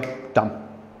the video, done.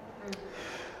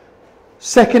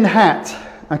 Second hat.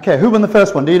 Okay, who won the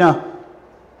first one? Do you know?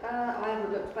 I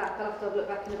haven't looked back. I'll have to look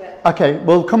back in a bit. Okay,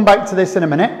 we'll come back to this in a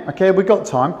minute. Okay, we've got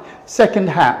time. Second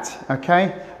hat,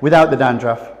 okay, without the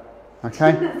dandruff. Okay?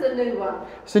 It's a new one.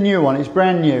 It's a new one, it's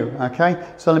brand new, okay?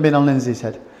 It's only been on Lindsay's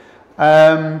head.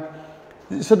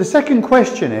 So the second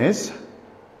question is,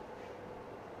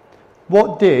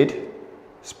 what did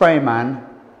Sprayman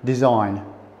design?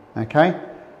 Okay?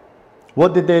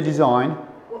 What did they design?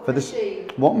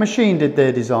 What machine did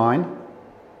they design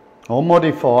or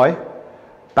modify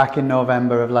back in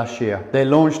November of last year? They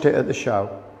launched it at the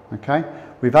show. Okay,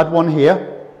 we've had one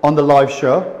here on the live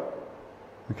show.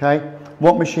 Okay,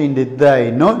 what machine did they?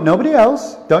 Nobody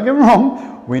else. Don't get me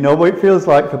wrong. We know what it feels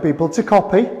like for people to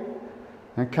copy.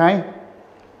 Okay,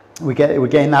 we're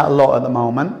getting that a lot at the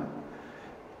moment.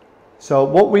 So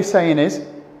what we're saying is,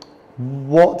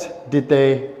 what did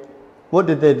they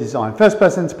design? First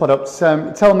person to put up,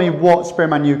 tell me what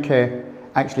Sprayman UK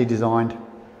actually designed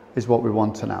is what we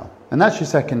want to know. And that's your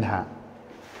second hat.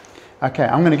 Okay,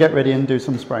 I'm going to get ready and do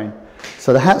some spraying.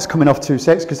 So the hat's coming off 2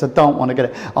 secs because I don't want to get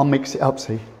it. I'll mix it up,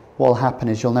 see. What will happen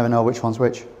is you'll never know which one's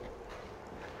which.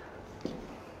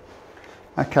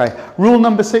 Okay, rule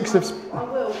number 6 of... I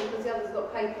will, because the other's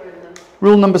got paper in them.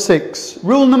 Rule number 6.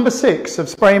 Rule number 6 of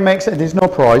spray makes sense. There's no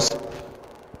prize.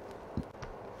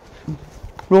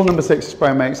 Rule number 6 of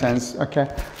spray makes sense. Okay,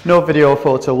 no video or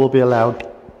photo will be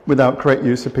allowed without correct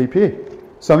use of PPE.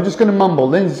 So I'm just going to mumble.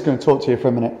 Lindsay's going to talk to you for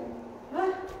a minute.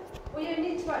 Huh? Well, you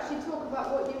need to actually talk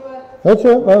about what you were... That's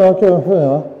it.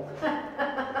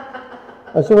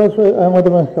 I said, what's with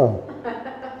the car?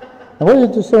 And what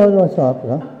did you say on my top?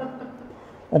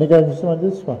 And he goes, someone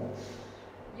this one.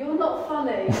 You're not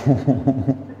funny.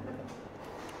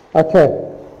 Okay.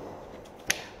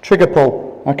 Trigger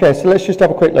pull. Okay, so let's just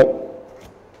have a quick look.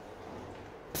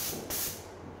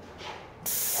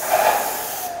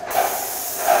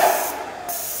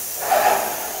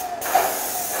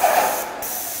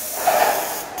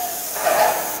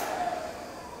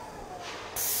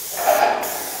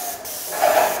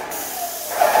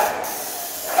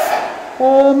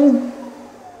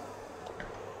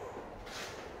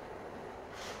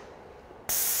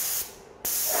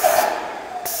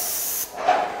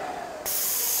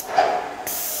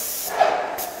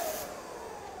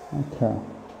 Okay.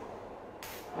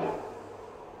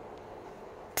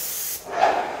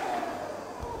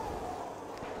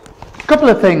 A couple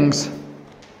of things.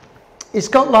 It's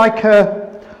got like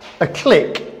a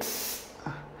click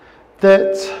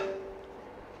that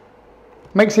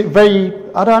makes it very,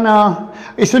 I don't know,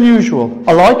 it's unusual.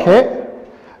 I like it.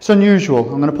 It's unusual.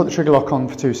 I'm going to put the trigger lock on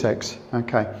for 2 secs.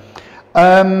 Okay.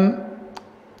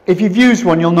 If you've used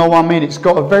one, you'll know what I mean. It's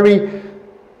got a very,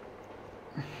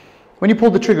 when you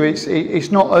pull the trigger,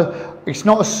 it's not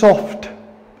a soft.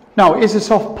 No, it is a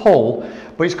soft pull,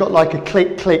 but it's got like a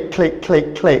click, click, click,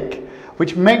 click, click,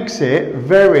 which makes it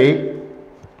very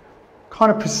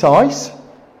kind of precise.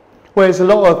 Whereas a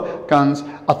lot of guns,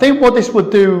 I think what this would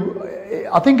do,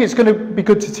 I think it's going to be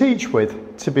good to teach with.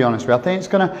 To be honest with you, I think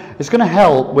it's going to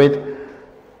help with.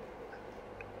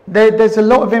 There's a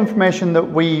lot of information that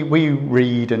we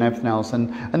read and everything else,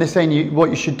 and they're saying what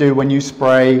you should do when you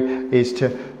spray is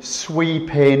to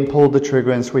sweep in, pull the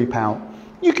trigger and sweep out.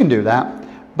 You can do that,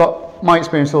 but my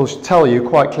experience will tell you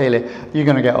quite clearly you're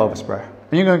going to get overspray,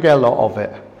 and you're going to get a lot of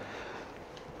it.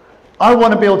 I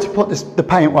want to be able to put the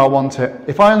paint where I want it.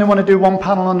 If I only want to do one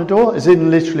panel on the door, as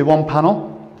in literally one panel,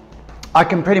 I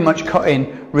can pretty much cut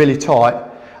in really tight.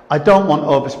 I don't want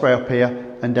overspray up here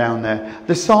and down there.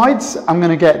 The sides, I'm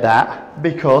going to get that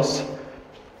because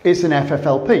it's an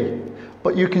FFLP,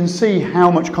 but you can see how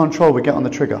much control we get on the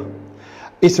trigger.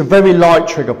 It's a very light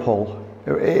trigger pull.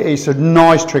 It's a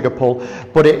nice trigger pull,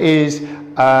 but it is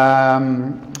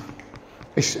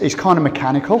it's kind of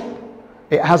mechanical.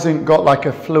 It hasn't got like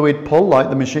a fluid pull like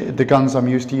the guns I'm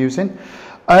used to using.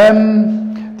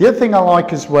 The other thing I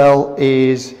like as well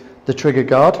is the trigger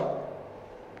guard.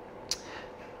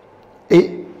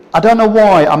 I don't know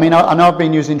why. I mean, I know I've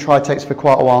been using Tritechs for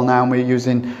quite a while now, and we're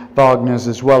using Wagner's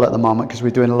as well at the moment because we're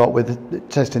doing a lot with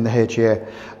testing the HEA.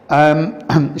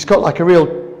 It's got like a real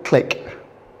click.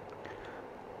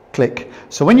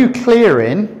 So when you're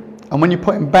clearing and when you're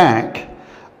putting back,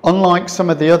 unlike some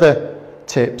of the other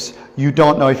tips, you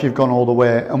don't know if you've gone all the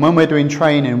way. And when we're doing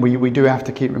training, we do have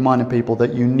to keep reminding people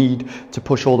that you need to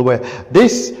push all the way.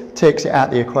 This takes it out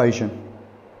of the equation.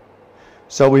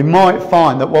 So we might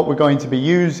find that what we're going to be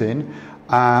using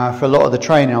for a lot of the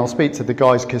training, I'll speak to the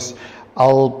guys because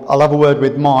I'll have a word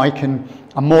with Mike, and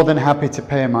I'm more than happy to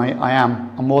pay, mate.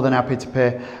 I'm more than happy to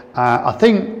pay. I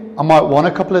think I might want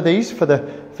a couple of these for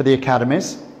the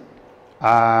academies.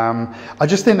 I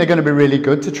just think they're going to be really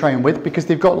good to train with because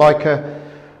they've got like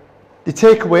they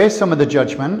take away some of the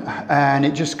judgment and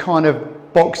it just kind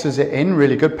of boxes it in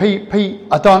really good. Pete,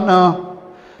 I don't know.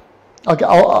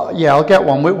 I'll get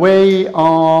one. When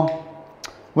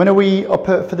are we up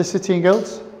for the City and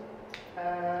Guilds?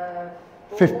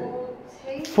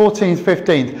 14th,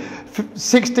 15th.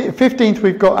 15th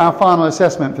we've got our final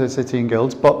assessment for the City and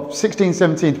Guilds, but 16th,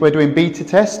 17th we're doing beta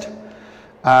test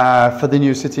for the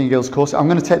new City and Guilds course. I'm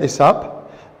going to take this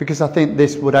up because I think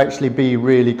this would actually be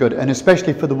really good, and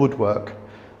especially for the woodwork.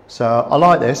 So I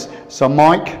like this. So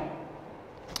Mike,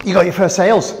 you got your first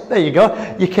sales. There you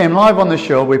go. You came live on the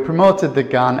show. We promoted the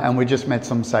gun and we just made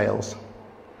some sales.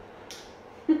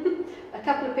 A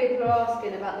couple of people are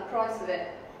asking about the price of it.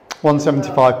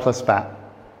 175 plus VAT,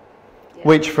 yeah.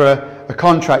 Which for a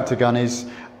contractor gun is,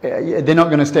 they're not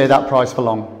going to stay that price for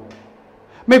long.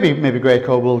 Maybe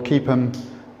Graco will keep them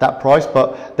that price,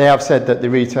 but they have said that they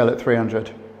retail at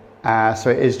 300. So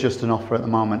it is just an offer at the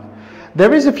moment.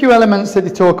 There is a few elements that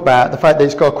they talk about. The fact that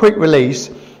it's got a quick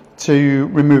release to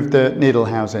remove the needle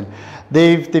housing.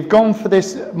 They've gone for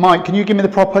this. Mike, can you give me the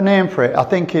proper name for it? I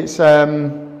think it's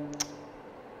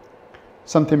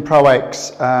something Pro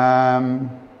X.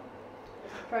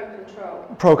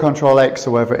 Pro Control X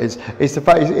or whatever it is. It's the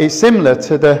fact it's similar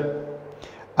to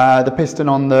the piston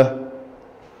on the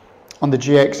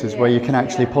GXs, where you can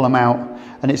actually pull them out,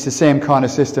 and it's the same kind of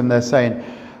system they're saying.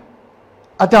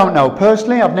 I don't know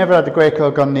personally. I've never had the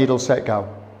Graco gun needle set go.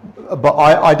 But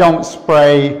I don't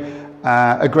spray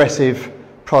aggressive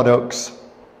products,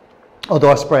 although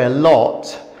I spray a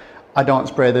lot. I don't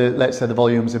spray let's say the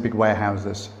volumes of big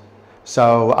warehouses.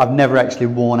 So I've never actually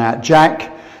worn out.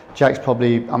 Jack's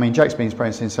probably, I mean, Jack's been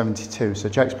spraying since 72, so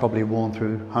Jack's probably worn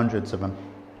through hundreds of them.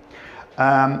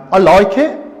 I like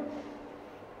it.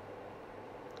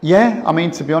 Yeah, I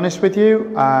mean, to be honest with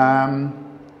you,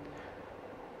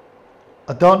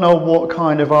 I don't know what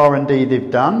kind of R&D they've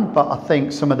done, but I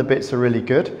think some of the bits are really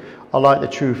good. I like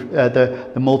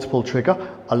the multiple trigger.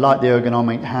 I like the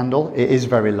ergonomic handle. It is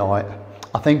very light.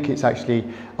 I think it's actually,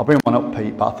 I'll bring one up,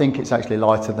 Pete, but I think it's actually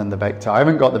lighter than the Vector. I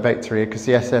haven't got the Vector here because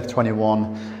the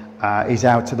SF21 is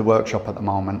out of the workshop at the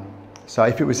moment. So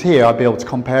if it was here, I'd be able to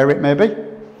compare it maybe.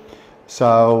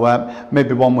 So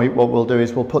maybe one week what we'll do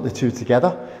is we'll put the two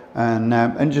together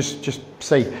and just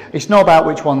see. It's not about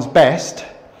which one's best.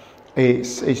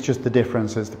 It's just the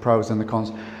differences, the pros and the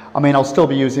cons. I mean, I'll still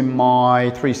be using my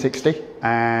 360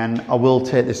 and I will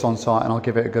take this on site and I'll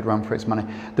give it a good run for its money.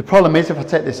 The problem is if I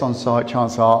take this on site,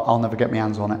 chances are I'll never get my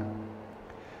hands on it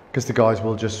because the guys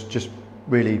will just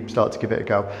really start to give it a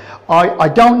go. I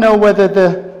don't know whether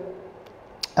the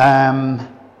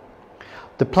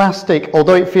plastic,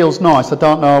 although it feels nice, I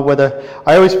don't know whether,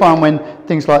 I always find when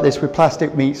things like this with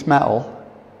plastic meets metal,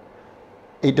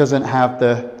 it doesn't have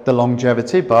the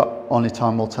longevity, but only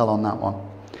time will tell on that one.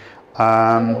 So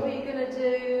what were you going to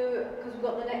do, because we've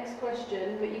got the next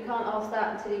question, but you can't ask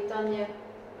that until you've done your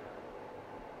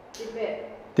bit.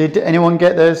 Did anyone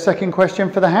get the second question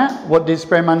for the hat? What did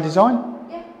Sprayman design?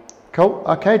 Yeah. Cool,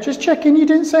 okay, just checking, you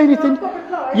didn't say anything. No, I've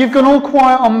got replies. You've gone all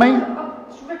quiet on me. I'm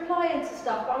replying to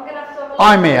stuff, but I'm going to have to have a look.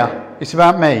 I'm here, it's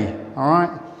about me,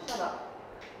 alright? Shut up.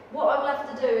 What I'll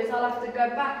have to do is I'll have to go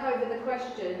back over the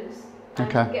questions and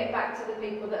get back to the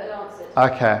people that had answered.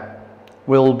 Okay,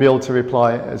 we'll be able to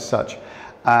reply as such.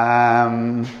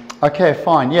 Okay,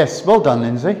 fine. Yes, well done,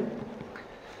 Lindsay.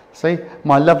 See,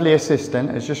 my lovely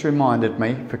assistant has just reminded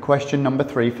me for question number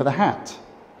 3 for the hat.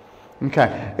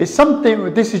 Okay, it's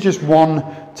something, this is just one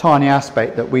tiny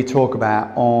aspect that we talk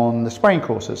about on the spraying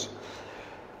courses.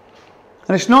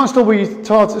 And it's not until we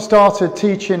started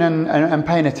teaching and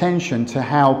paying attention to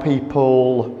how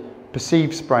people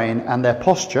perceive spraying and their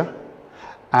posture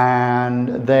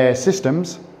and their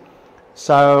systems.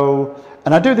 So,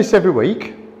 and I do this every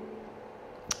week,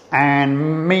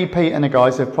 and me, Pete and the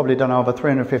guys have probably done over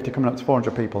 350, coming up to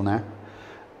 400 people now,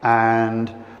 and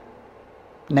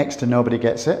next to nobody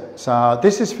gets it. So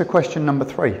this is for question number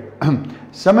 3.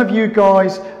 Some of you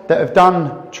guys that have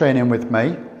done training with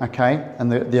me, okay,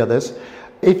 and the others,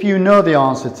 if you know the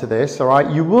answer to this, all right,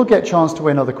 you will get a chance to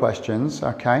win other questions,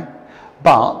 okay,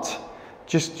 but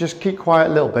just keep quiet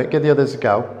a little bit, give the others a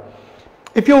go.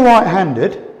 If you're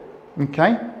right-handed,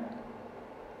 okay,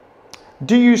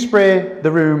 do you spray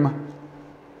the room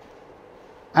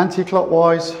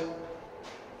anti-clockwise,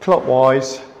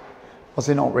 clockwise, or does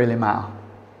it not really matter?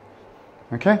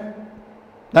 Okay,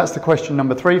 that's the question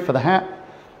number 3 for the hat.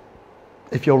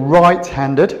 If you're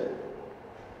right-handed,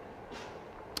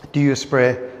 do you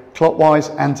spray clockwise,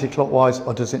 anti-clockwise,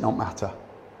 or does it not matter?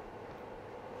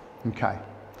 Okay,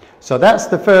 so that's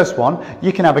the first one.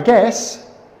 You can have a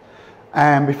guess,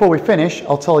 and before we finish,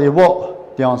 I'll tell you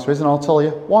what the answer is, and I'll tell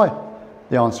you why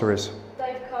the answer is.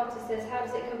 Dave Carter says, how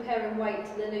does it compare in weight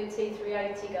to the new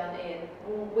T380 gun in?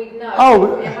 Well, we know.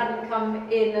 Oh, it hadn't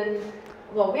come in and...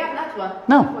 Well, we haven't had one.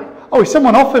 No. Oh, if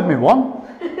someone offered me one,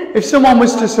 if someone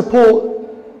was to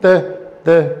support the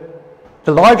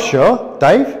live show,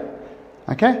 Dave,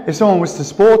 okay, if someone was to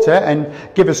support it and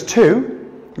give us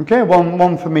 2, okay,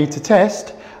 one for me to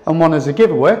test and one as a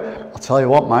giveaway, I'll tell you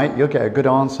what, mate, you'll get a good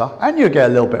answer and you'll get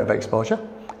a little bit of exposure.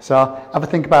 So have a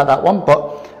think about that one,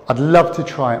 but I'd love to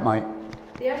try it, mate.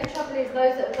 The only trouble is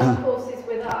those that have done courses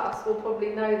with us will probably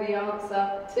know the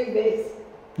answer to this.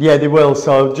 Yeah, they will,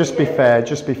 so just be fair,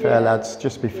 lads,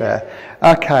 just be fair.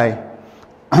 Okay.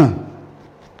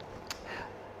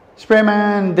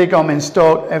 Sprayman, they got them in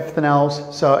stock, everything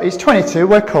else. So it's 22,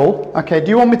 we're cool. Okay, do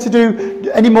you want me to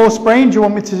do any more spraying? Do you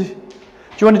want to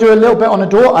do a little bit on a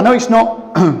door? I know it's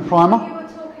not primer. You were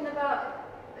talking about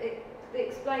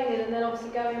explaining and then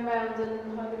obviously going around and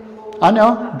having them all. I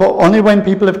know, but only when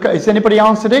people have got, has anybody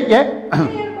answered it yet? Yeah, I've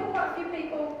got quite a few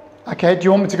people. Okay, do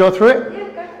you want me to go through it? Yeah,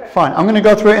 go for it. Fine, I'm going to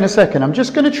go through it in a second. I'm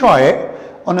just going to try it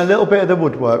on a little bit of the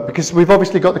woodwork because we've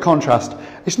obviously got the contrast.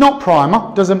 It's not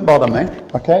primer, doesn't bother me,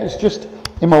 okay, it's just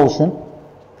emulsion.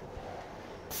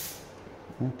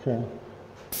 Okay.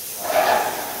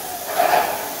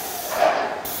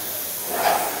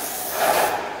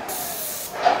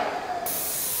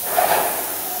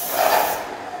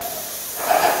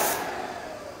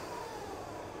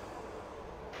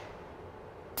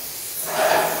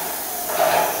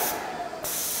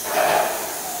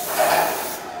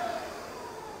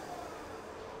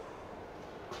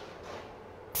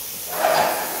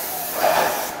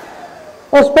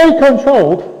 Well, spray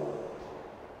controlled.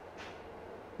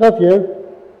 Love you. Do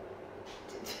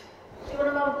you want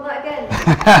to mumble that again?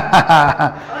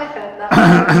 I heard that.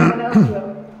 Someone else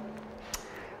will.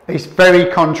 It's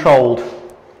very controlled.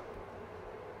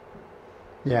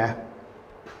 Yeah.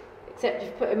 Except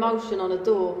you've put emulsion on a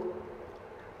door.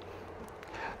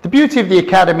 The beauty of the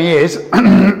academy is You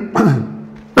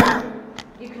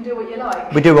can do what you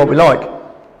like. we do what we like.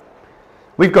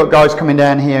 We've got guys coming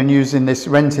down here and using this,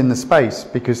 renting the space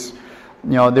because,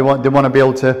 you know, they want to be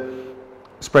able to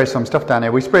spray some stuff down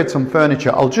here. We sprayed some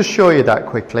furniture. I'll just show you that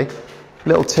quickly.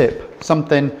 Little tip,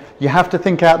 something you have to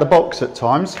think out the box at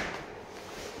times.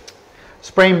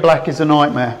 Spraying black is a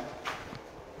nightmare.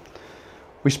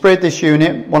 We sprayed this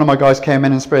unit. One of my guys came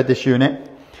in and sprayed this unit,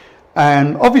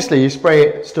 and obviously you spray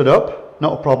it stood up,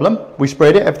 not a problem. We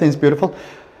sprayed it, everything's beautiful.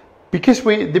 Because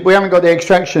we haven't got the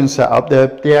extraction set up,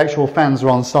 the actual fans are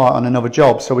on site on another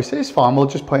job, so we said it's fine, we'll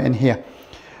just put it in here.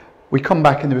 We come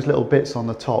back and there was little bits on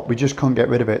the top, we just couldn't get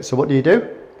rid of it. So what do?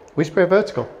 We spray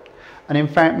vertical. And in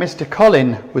fact, Mr.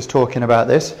 Colin was talking about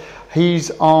this. He's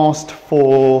asked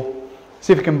for,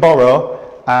 see if he can borrow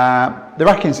the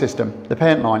racking system, the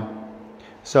paint line.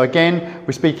 So again,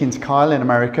 we're speaking to Kyle in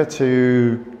America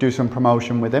to do some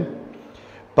promotion with him.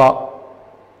 But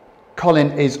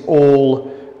Colin is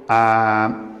all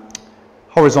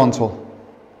horizontal.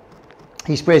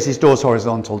 He sprays his doors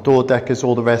horizontal, door deckers,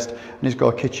 all the rest, and he's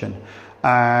got a kitchen.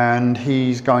 And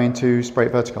he's going to spray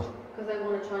it vertical. Because they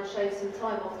want to try and shave some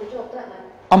time off the job, don't they?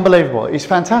 Unbelievable. It's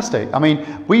fantastic. I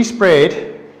mean, we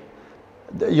sprayed,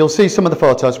 you'll see some of the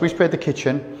photos, we sprayed the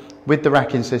kitchen with the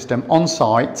racking system on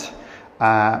site.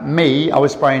 I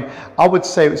was spraying, I would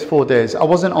say it was 4 days. I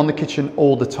wasn't on the kitchen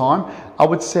all the time. I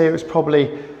would say it was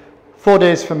probably 4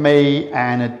 days for me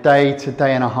and a day to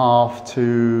day and a half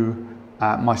to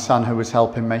my son who was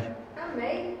helping me. And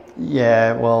me?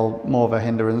 Yeah, well, more of a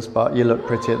hindrance, but you looked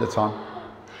pretty at the time.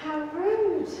 How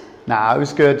rude. Nah, it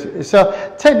was good. So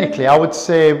technically I would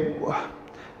say,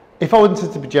 if I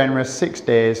wanted to be generous, 6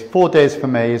 days, 4 days for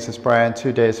me as a sprayer and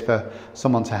 2 days for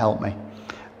someone to help me.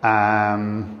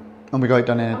 And we got it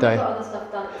done in a day. Got other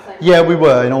stuff done at the same time. Yeah, we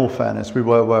were, in all fairness, we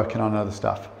were working on other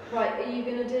stuff. Right, are you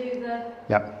going to do the...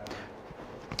 Yep.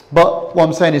 But what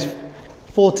I'm saying is,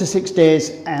 4 to 6 days,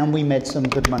 and we made some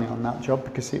good money on that job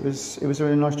because it was a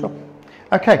really nice job.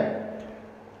 Okay,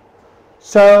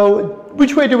 so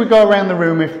which way do we go around the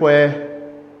room if we're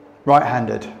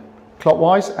right-handed?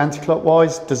 Clockwise,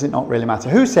 anti-clockwise, does it not really matter?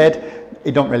 Who said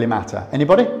it don't really matter?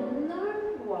 Anybody? No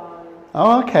one.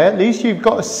 Oh, okay, at least you've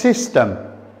got a system,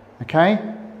 okay?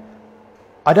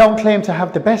 I don't claim to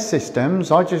have the best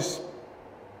systems, I just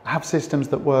have systems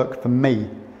that work for me.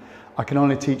 I can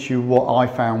only teach you what I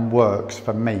found works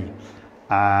for me.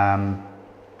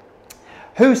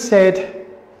 Who said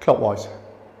clockwise?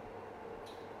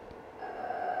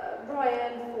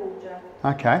 Brian Folger.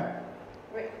 Okay.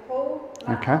 Rick Paul.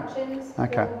 Matt Okay. Hutchins.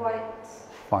 Okay. Bill White.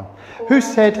 Fine. Paul Who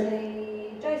said?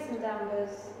 Anthony, Jason Danvers.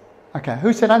 Okay.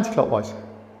 Who said anti-clockwise? I've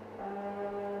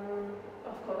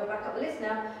got to go back up the list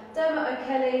now. Dermot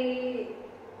O'Kelly.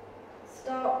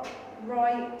 Start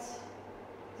right.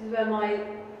 This is where my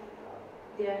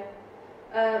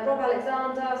Rob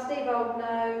Alexander, Steve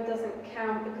Oldknow doesn't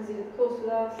count because he did the course with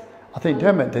us. I think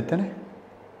Dermot did, didn't he?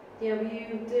 Yeah, were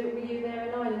you there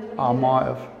in Ireland? I might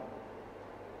have.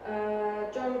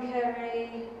 John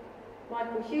Kerry,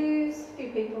 Michael Hughes, a few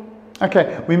people.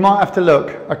 Okay, we might have to look,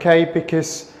 okay,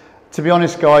 because to be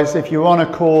honest guys, if you're on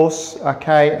a course,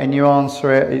 okay, and you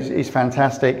answer it, it's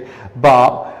fantastic,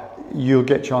 but you'll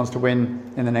get a chance to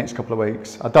win in the next couple of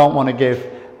weeks. I don't want to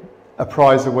give a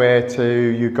prize away to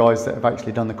you guys that have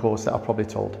actually done the course that I've probably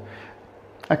told.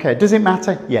 Okay, does it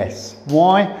matter? Yes.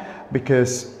 Why?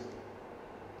 Because,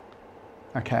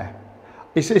 okay,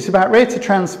 it's about rate of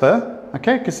transfer,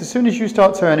 okay, because as soon as you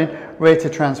start turning, rate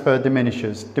of transfer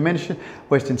diminishes,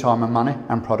 wasting time and money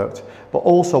and product. But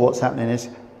also what's happening is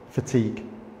fatigue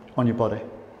on your body.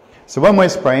 So when we're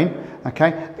spraying,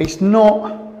 okay, it's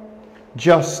not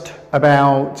just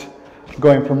about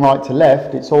going from right to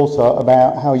left, it's also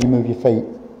about how you move your feet.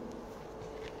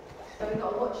 So we've got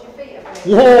to watch your feet a bit.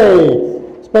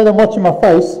 Yay! It's better than watching my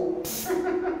face.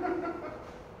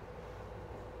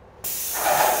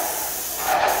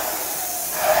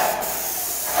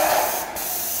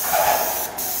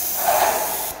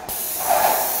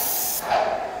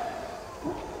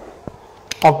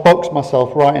 I've boxed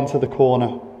myself right into the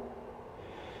corner.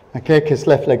 Okay, because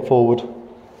left leg forward.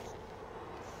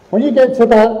 When you get to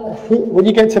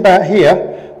about here,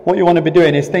 what you want to be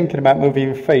doing is thinking about moving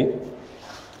your feet.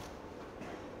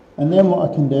 And then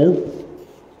what I can do,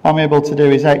 I'm able to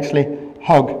do is actually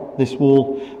hug this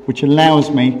wall, which allows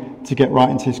me to get right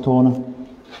into this corner.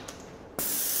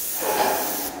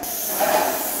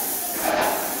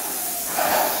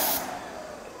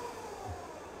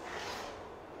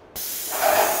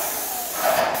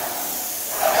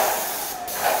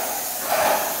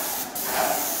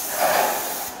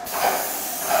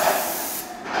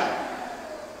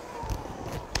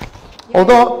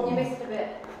 Although you missed a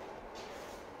bit.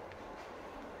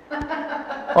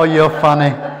 Oh, you're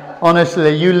funny.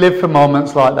 Honestly, you live for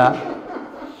moments like that.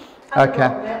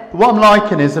 Okay. What I'm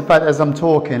liking is the fact as I'm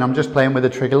talking, I'm just playing with the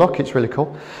trigger lock. It's really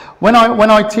cool. When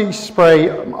I teach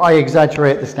spray, I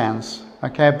exaggerate the stance.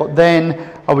 Okay, but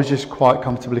then I was just quite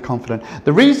comfortably confident.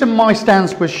 The reason my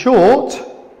stance was short,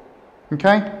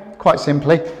 okay, quite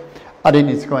simply, I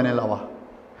didn't need to go any lower.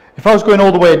 If I was going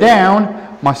all the way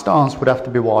down, my stance would have to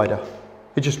be wider.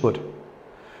 It just would.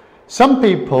 Some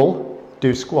people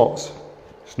do squats.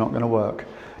 It's not going to work.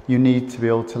 You need to be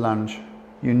able to lunge.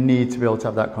 You need to be able to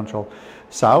have that control.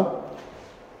 So,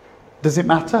 does it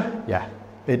matter? Yeah,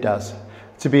 it does.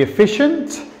 To be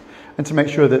efficient and to make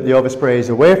sure that the overspray is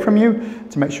away from you,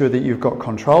 to make sure that you've got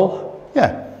control,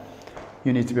 yeah,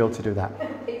 you need to be able to do that.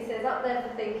 He says up there for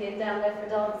thinking, down there for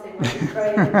dancing when he's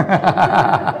spraying.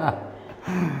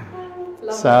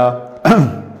 So,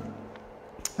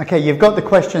 okay, you've got the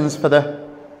questions for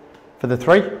the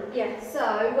three? Yeah,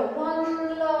 so we've got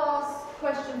one last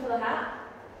question for the hat.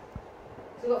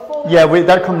 So we've got 4 Yeah,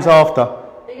 that comes after. Are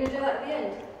you going to do that at the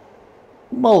end?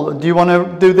 Well, do you want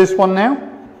to do this one now?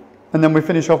 And then we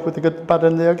finish off with the good, the bad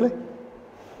and the ugly?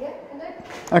 Yeah, can do.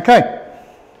 Okay.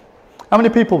 How many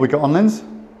people we got on, Linz?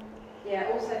 Yeah,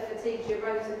 also fatigue your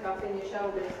rotor cuff in your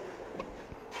shoulders.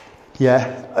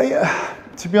 Yeah.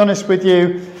 To be honest with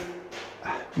you,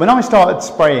 when I started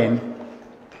spraying,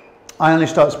 I only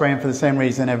started spraying for the same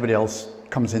reason everybody else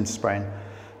comes into spraying.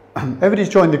 Everybody's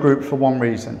joined the group for one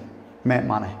reason: make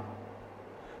money.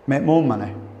 Make more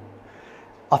money.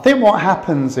 I think what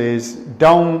happens is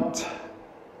don't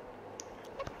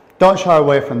shy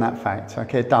away from that fact,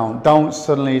 okay? Don't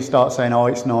suddenly start saying, oh,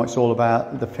 it's not, it's all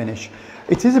about the finish.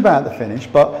 It is about the finish,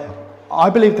 but I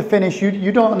believe the finish,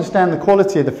 you don't understand the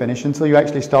quality of the finish until you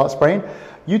actually start spraying.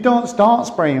 You don't start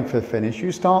spraying for the finish,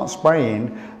 you start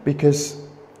spraying because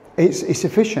it's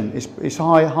efficient, it's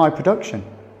high production.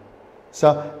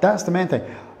 So that's the main thing.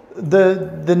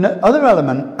 The other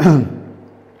element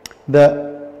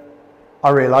that I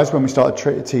realised when we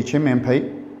started teaching, me and Pete,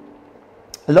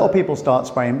 a lot of people start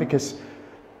spraying because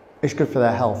it's good for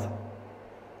their health.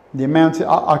 The amount,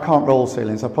 I can't roll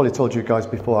ceilings. I've probably told you guys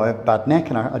before, I have a bad neck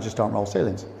and I just don't roll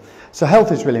ceilings. So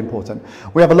health is really important.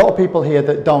 We have a lot of people here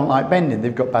that don't like bending,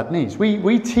 they've got bad knees.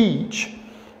 We teach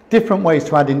different ways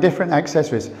to add in different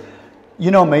accessories.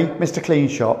 You know me, Mr. Clean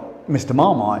Shot, Mr.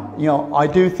 Marmite. You know, I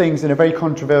do things in a very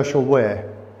controversial way.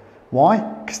 Why?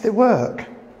 Because they work.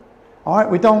 All right,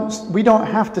 we don't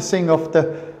have to sing off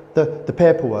the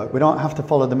paperwork. We don't have to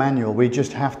follow the manual. We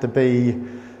just have to be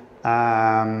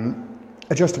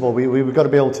adjustable. We've got to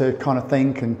be able to kind of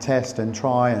think and test and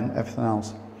try and everything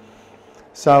else.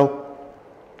 So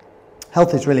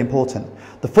health is really important.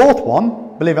 The fourth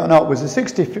one, believe it or not, was a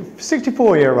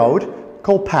 64-year-old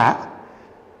called Pat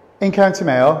in County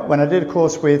Mayo when I did a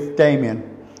course with Damien.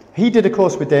 He did a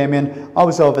course with Damien. I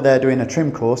was over there doing a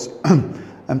trim course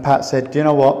and Pat said, do you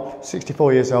know what,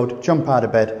 64 years old, jump out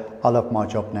of bed. I love my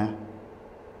job now.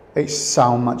 It's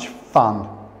so much fun.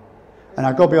 And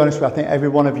I've got to be honest with you, I think every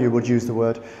one of you would use the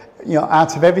word. You know,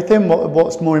 out of everything,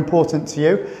 what's more important to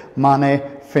you? Money,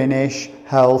 finish,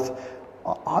 health.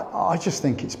 I just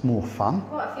think it's more fun.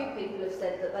 Quite a few people have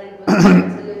said that they were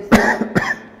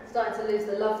starting to lose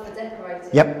the love for decorating.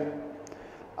 Yep.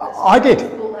 I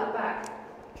did. Brought that back.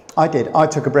 I did. I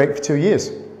took a break for 2 years.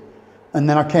 And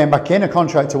then I came back in. A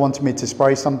contractor wanted me to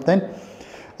spray something.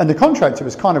 And the contractor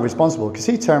was kind of responsible because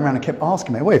he turned around and kept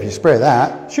asking me, well, if you spray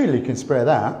that, surely you can spray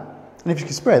that. And if you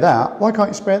can spray that, why can't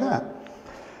you spray that?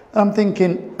 And I'm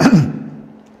thinking,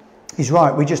 he's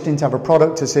right. We just didn't have a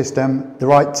product, a system, the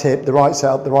right tip, the right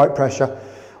setup, the right pressure.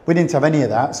 We didn't have any of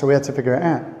that, so we had to figure it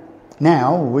out.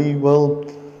 Now we will,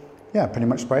 yeah, pretty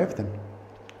much spray everything.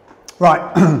 Right,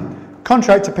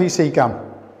 contractor PC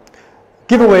gun.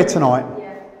 Giveaway tonight.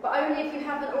 Yeah, but only if you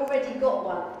haven't already got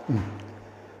one.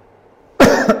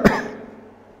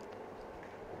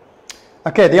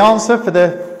 Okay, the answer for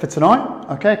tonight,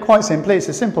 okay, quite simply, it's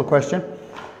a simple question.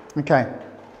 Okay,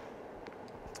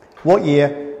 what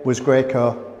year was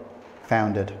Graco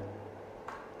founded?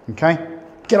 Okay,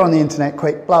 get on the internet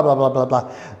quick, blah, blah, blah, blah,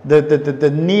 blah.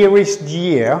 The nearest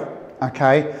year,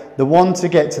 okay, the one to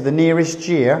get to the nearest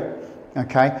year,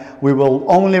 okay, we will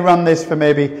only run this for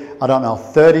maybe, I don't know,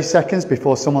 30 seconds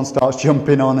before someone starts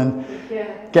jumping on and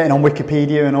getting on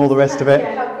Wikipedia and all the rest of it.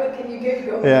 Yeah, how quick can you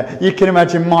Google? Yeah, you can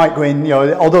imagine Mike going, you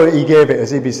know, although he gave it as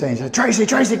he'd be saying, Tracy,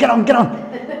 get on.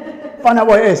 Find out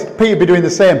what it is. Pete will be doing the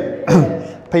same.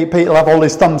 Pete will have all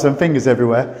his thumbs and fingers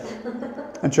everywhere.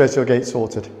 And Tracy will get it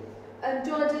sorted. Do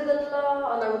you want to do the last?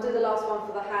 Oh no, we'll do the last one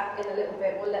for the hat in a little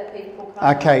bit. We'll let people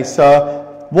come. Okay,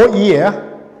 so what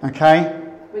year, okay?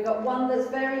 We got one that's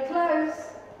very close.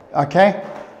 Okay.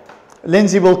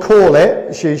 Lindsay will call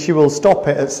it. She will stop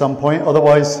it at some point,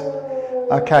 otherwise.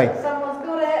 Okay. Someone's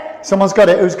got it. Someone's got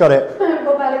it. Who's got it?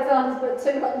 Bob Alexander's put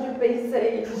 200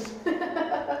 BC.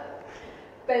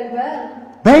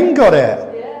 Ben got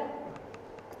it. Yeah.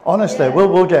 Honestly, yeah.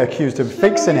 we'll get accused of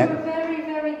fixing it. We were very,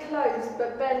 very close,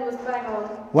 but Ben was bang on.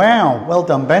 Wow, well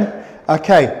done, Ben.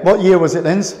 Okay, what year was it,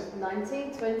 Linz?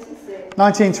 1926.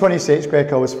 1926,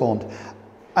 Graco was formed.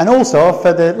 And also,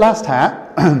 for the last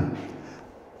hat,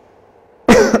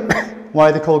 why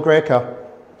are they called Graco?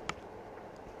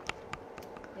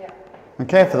 Yeah.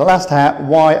 Okay, for the last hat,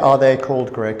 why are they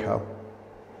called Graco?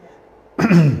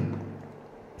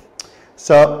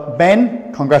 So,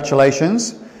 Ben,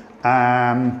 congratulations.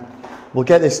 We'll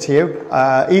get this to you.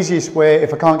 Easiest way,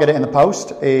 if I can't get it in the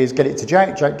post, is get it to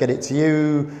Jack, get it to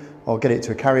you, or get it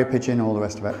to a carrier pigeon, all the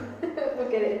rest of it. We'll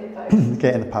get it in the post.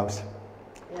 Get it in the post.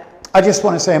 I just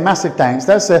want to say a massive thanks.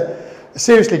 That's a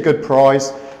seriously good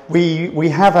prize. We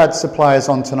have had suppliers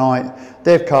on tonight.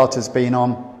 Dave Carter's been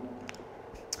on.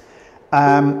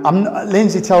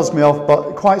 Lindsay tells me off,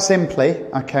 but quite simply,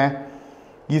 okay,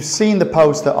 you've seen the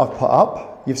post that I've put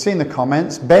up. You've seen the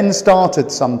comments. Ben started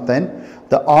something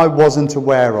that I wasn't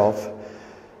aware of.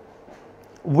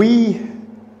 We,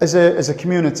 as a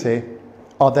community,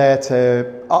 are there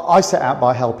to... I set out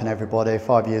by helping everybody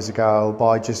 5 years ago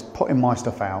by just putting my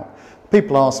stuff out.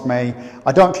 People ask me,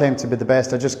 I don't claim to be the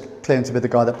best, I just claim to be the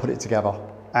guy that put it together.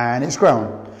 And it's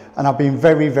grown. And I've been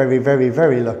very, very, very,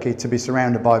 very lucky to be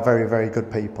surrounded by very, very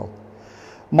good people.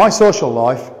 My social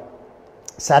life,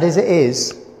 sad as it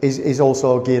is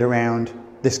also geared around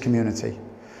this community.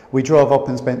 We drove up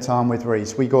and spent time with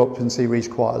Reese. We go up and see Reese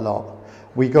quite a lot.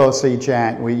 We go see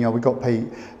Jack. We got Pete.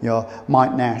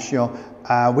 Mike Nash.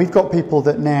 We've got people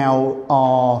that now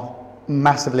are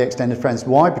massively extended friends.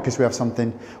 Why? Because we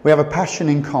have a passion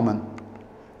in common,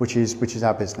 which is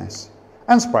our business,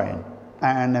 and spraying,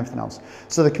 and everything else.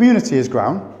 So the community has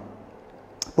grown,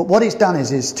 but what it's done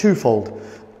is twofold.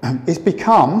 It's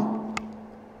become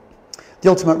the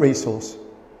ultimate resource.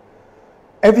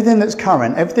 Everything that's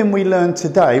current, everything we learned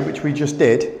today, which we just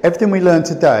did, everything we learned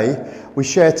today, we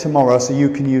share tomorrow so you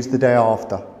can use the day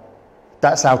after.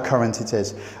 That's how current it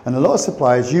is. And a lot of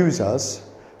suppliers use us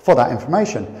for that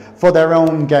information, for their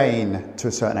own gain to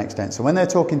a certain extent. So when they're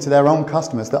talking to their own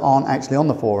customers that aren't actually on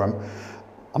the forum,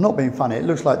 I'm not being funny, it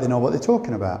looks like they know what they're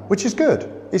talking about, which is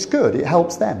good. It's good, it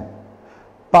helps them.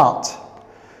 But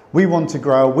we want to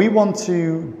grow, we want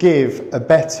to give a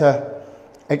better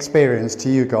experience to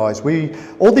you guys.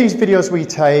 All these videos we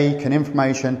take and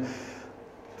information,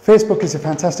 Facebook is a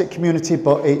fantastic community,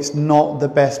 but it's not the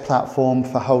best platform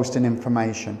for hosting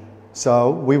information.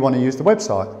 So we want to use the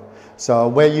website. So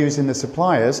we're using the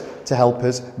suppliers to help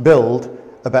us build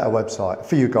a better website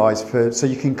for you guys, so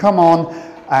you can come on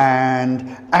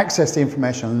and access the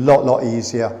information a lot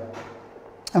easier.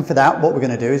 And for that, what we're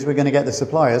going to do is we're going to get the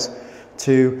suppliers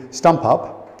to stump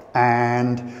up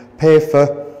and pay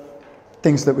for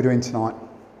things that we're doing tonight.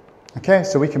 Okay,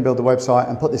 so we can build the website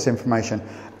and put this information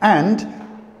and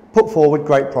put forward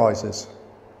great prizes.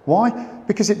 Why?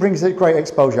 Because it brings a great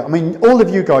exposure. I mean, all of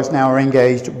you guys now are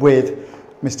engaged with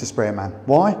Mr. Sprayman.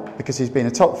 Why? Because he's been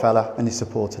a top fella and he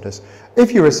supported us.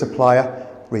 If you're a supplier,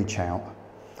 reach out.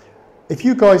 If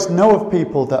you guys know of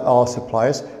people that are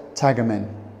suppliers, tag them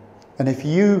in. And if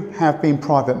you have been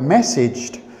private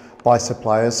messaged by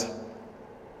suppliers,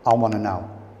 I want to know.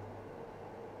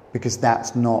 Because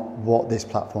that's not what this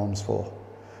platform's for.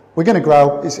 We're going to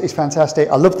grow. It's fantastic.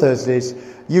 I love Thursdays.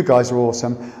 You guys are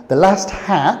awesome. The last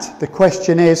hat, the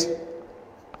question is,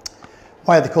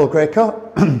 why are they called Grey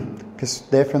Coat? Because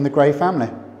they're from the Grey family.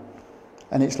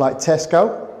 And it's like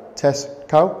Tesco.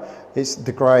 It's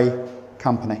the Grey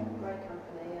Company. Grey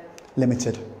Company, yeah.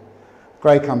 Limited.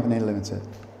 Grey Company Limited.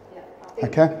 Yeah, I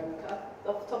think, okay?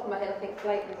 Off the top of my head, I think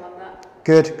Clayton's on that.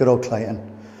 Good old Clayton.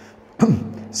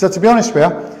 So to be honest with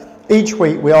you, each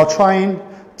week we are trying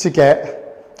to get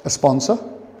a sponsor,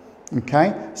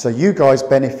 okay? So you guys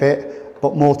benefit,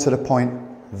 but more to the point,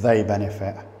 they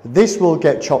benefit. This will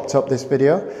get chopped up, this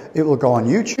video. It will go on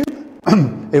YouTube,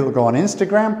 it will go on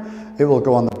Instagram, it will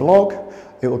go on the blog,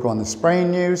 it will go on the spraying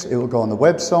news, it will go on the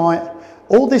website.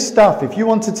 All this stuff, if you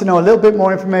wanted to know a little bit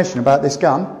more information about this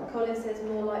gun. Colin says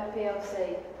more like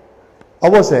PLC. Oh,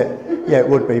 was it? Yeah, it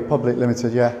would be, public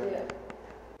limited, yeah.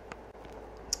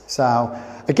 So,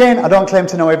 again, I don't claim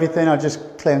to know everything, I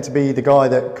just claim to be the guy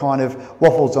that kind of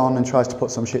waffles on and tries to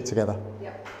put some shit together.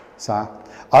 Yep. So,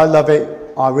 I love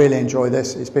it, I really enjoy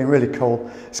this, it's been really cool.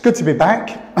 It's good to be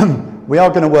back. We are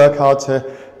going to work hard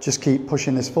to just keep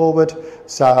pushing this forward.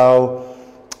 So,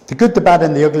 the good, the bad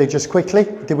and the ugly, just quickly.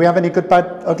 Did we have any good,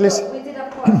 bad, uglies? We did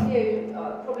have quite a few,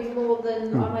 probably more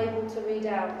than I'm able to read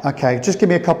out. Okay, just give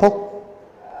me a couple.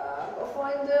 I've got to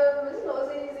find them, it's not as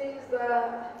easy as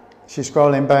that. She's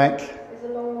scrolling back. It's a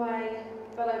long way,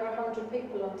 well over 100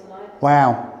 people on tonight.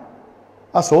 Wow,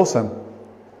 that's awesome.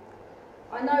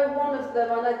 I know one of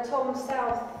them, I know Tom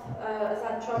South has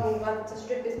had trouble having to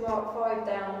strip his Mark 5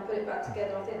 down and put it back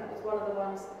together. I think that was one of the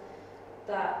ones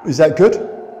that... Is that good?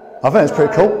 I think it's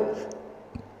pretty cool.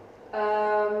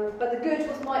 But the good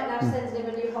was Mike now sending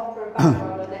him a new hopper and back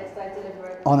roller next day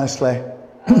delivery. Honestly.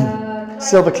 Clayton,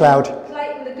 Silver Cloud.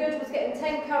 Clayton, the good was getting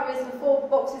 10 curries and 4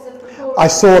 boxes of the core. I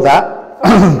saw that.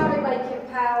 From curry making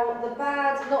pal. The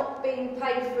bad not being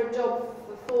paid for a job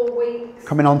for 4 weeks.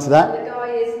 Coming on to that. And the guy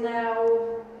is now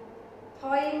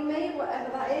pieing me,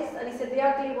 whatever that is. And he said the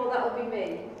ugly, well, that'll be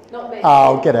me, not me.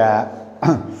 Oh, get out.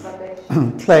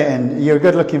 Clayton, you're a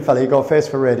good looking fella, you've got a face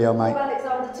for radio, mate. Well,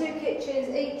 Alexander, 2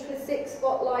 kitchens, each with 6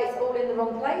 spotlights, all in the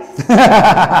wrong place.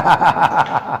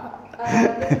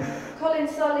 Colin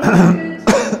Sully, good.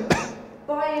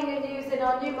 Buying and using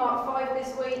our new Mark 5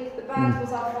 this week. The bad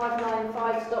was our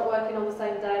 595, it's not working on the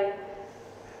same day.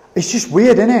 It's just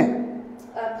weird, isn't it?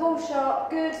 Paul Sharp,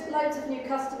 good. Loads of new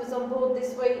customers on board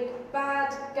this week.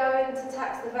 Bad, going to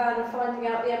tax the van and finding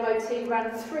out the MOT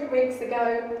ran 3 weeks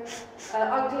ago.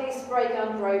 Ugly, spray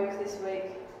gun broke this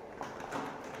week.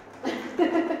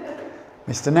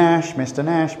 Mr. Nash, Mr.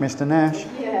 Nash, Mr. Nash.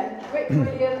 Yeah. Rick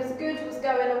Williams, good was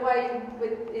going away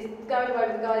with the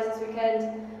guys this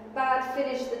weekend. Bad,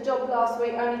 finished the job last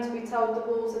week only to be told the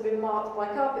walls have been marked by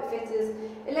carpet fitters.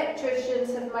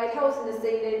 Electricians have made holes in the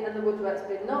ceiling and the woodwork's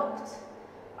been knocked.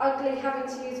 Ugly, having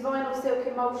to use vinyl silk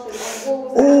emulsion on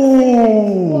walls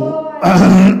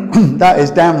and ceilings. That is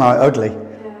damn right ugly.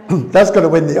 Yeah. That's got to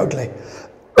win the ugly.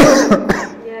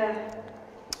 Yeah.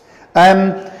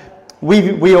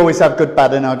 We always have good,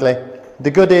 bad and ugly.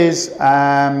 The good is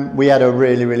we had a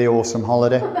really, really awesome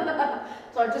holiday.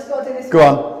 So I've just got to do this. Go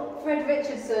on. Fred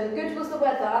Richardson, good was the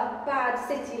weather, bad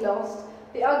city lost.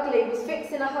 The ugly was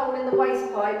fixing a hole in the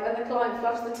waste pipe and the client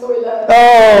flushed the toilet.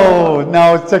 Oh,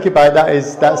 no, take it back.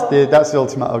 That's the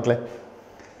ultimate ugly.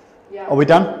 Yeah. Are we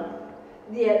done?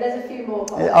 Yeah, there's a few more.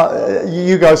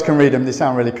 You guys can read them. They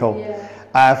sound really cool.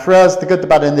 Yeah. For us, the good, the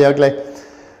bad and the ugly.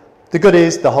 The good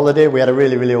is the holiday. We had a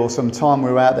really, really awesome time.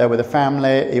 We were out there with the family.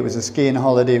 It was a skiing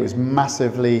holiday. It was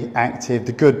massively active.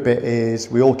 The good bit is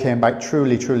we all came back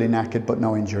truly, truly knackered, but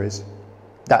no injuries.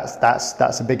 That's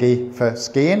a biggie for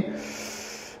skiing.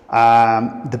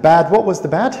 The bad, what was the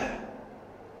bad?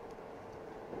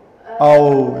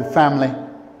 Family.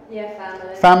 Yeah,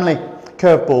 family. Family,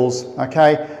 curveballs,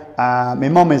 okay. My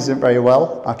mum isn't very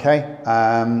well, okay.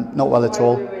 Not well at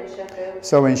all.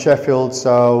 So we're in Sheffield,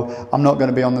 so I'm not going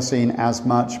to be on the scene as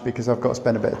much because I've got to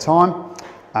spend a bit of time.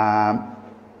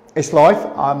 It's life.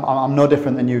 I'm no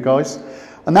different than you guys.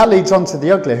 And that leads on to the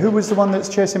ugly. Who was the one that's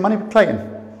chasing money?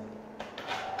 Clayton?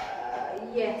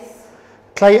 Yes.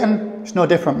 Clayton, it's no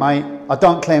different, mate. I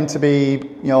don't claim to be,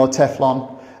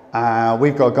 Teflon.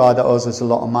 We've got a guy that owes us a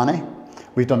lot of money.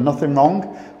 We've done nothing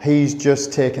wrong. He's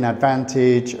just taken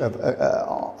advantage of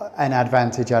an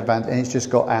advantage, and it's just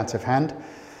got out of hand.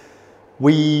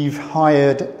 We've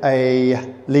hired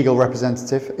a legal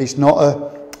representative. It's not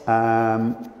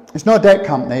a debt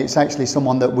company. It's actually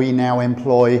someone that we now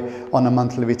employ on a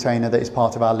monthly retainer that is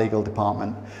part of our legal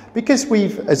department. Because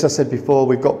as I said before,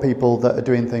 we've got people that are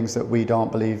doing things that we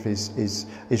don't believe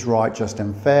is right, just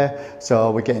and fair. So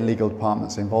we're getting legal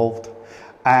departments involved.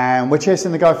 And we're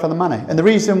chasing the guy for the money. And the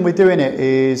reason we're doing it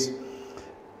is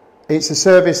it's a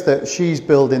service that she's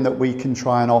building that we can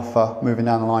try and offer moving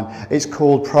down the line. It's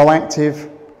called proactive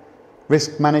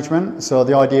risk management. So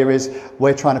the idea is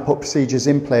we're trying to put procedures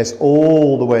in place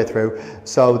all the way through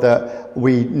so that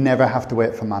we never have to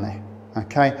wait for money.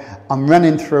 Okay, I'm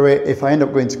running through it. If I end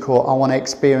up going to court, I want to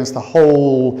experience the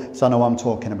whole, so I know what I'm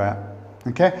talking about.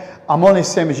 Okay, I'm only the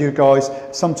same as you guys.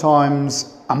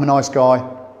 Sometimes I'm a nice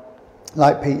guy.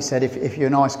 Like Pete said, if you're a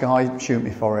nice guy, shoot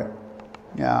me for it.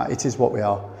 Yeah, it is what we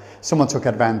are. Someone took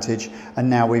advantage and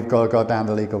now we've got to go down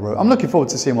the legal route. I'm looking forward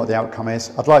to seeing what the outcome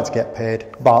is. I'd like to get paid,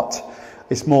 but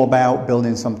it's more about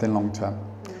building something long term.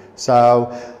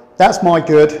 So that's my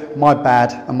good, my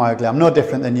bad and my ugly. I'm no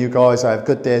different than you guys. I have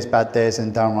good days, bad days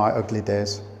and downright ugly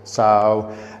days.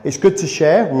 So it's good to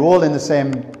share. We're all in the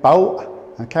same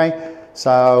boat, okay?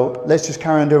 So let's just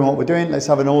carry on doing what we're doing. Let's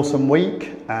have an awesome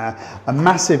week. A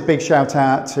massive big shout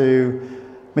out to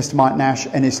Mr. Mike Nash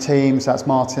and his teams, that's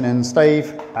Martin and Steve,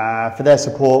 for their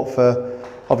support for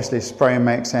obviously Sprayman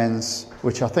Makes Sense,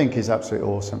 which I think is absolutely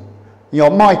awesome.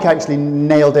 Mike actually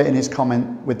nailed it in his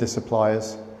comment with the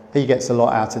suppliers. He gets a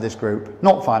lot out of this group,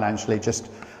 not financially, just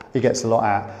he gets a lot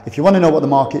out. If you want to know what the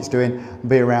market's doing,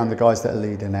 be around the guys that are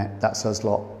leading it. That's us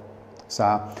lot.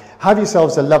 So have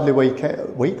yourselves a lovely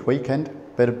weekend,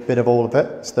 bit of all of it.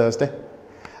 It's Thursday.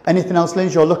 Anything else,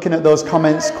 Liz? You're looking at those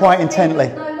comments quite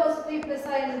intently.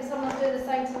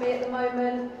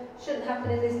 Shouldn't happen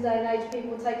in this day and age.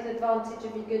 People taking advantage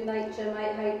of your good nature,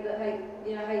 mate. Hate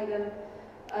them.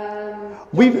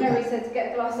 Perry said to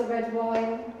get a glass of red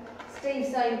wine. Steve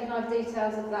saying, can I have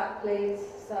details of that, please?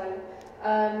 So,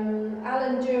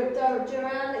 Alan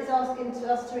Duran is asking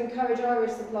us to encourage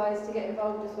Irish suppliers to get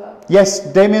involved as well. Yes,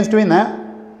 Damien's doing that.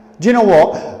 Do you know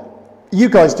what? You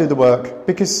guys do the work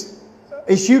because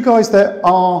it's you guys that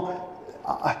are.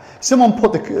 Someone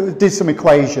did some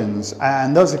equations,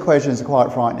 and those equations are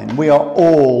quite frightening. We are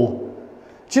all,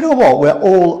 do you know what? We're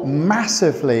all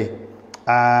massively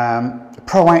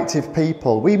proactive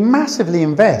people. We massively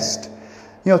invest.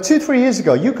 2-3 years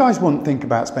ago, you guys wouldn't think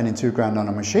about spending £2,000 on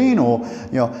a machine, or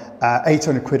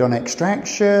 800 quid on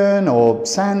extraction, or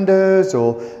sanders,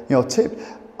 or tip.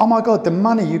 Oh my God, the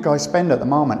money you guys spend at the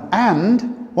moment,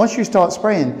 and once you start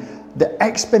spraying, the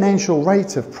exponential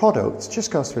rate of products just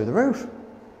goes through the roof.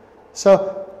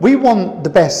 So we want the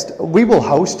best. We will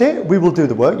host it. We will do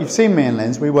the work. You've seen me and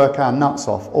Linz. We work our nuts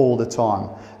off all the time.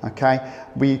 Okay.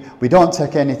 We don't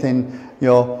take anything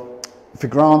for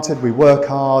granted. We work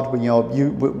hard.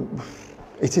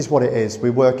 It is what it is.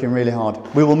 We're working really hard.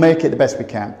 We will make it the best we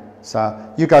can.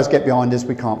 So you guys get behind us.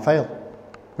 We can't fail.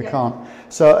 We can't.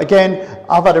 So again,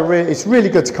 it's really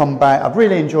good to come back. I've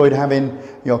really enjoyed having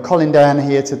Colin down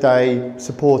here today,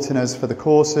 supporting us for the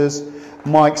courses.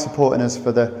 Mike supporting us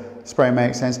for the Spray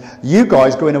Makes Sense. You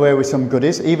guys going away with some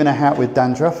goodies. Even a hat with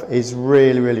dandruff is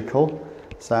really, really cool.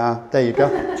 So there you go.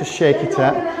 Just shake it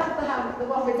out. I'm going to have the hat, the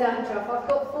one with dandruff. I've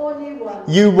got 4 new ones.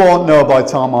 You won't know by the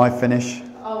time I finish.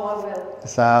 Oh, I will.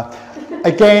 So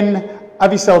again,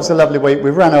 have yourselves a lovely week.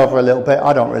 We've ran over a little bit.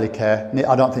 I don't really care.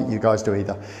 I don't think you guys do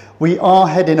either. We are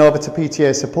heading over to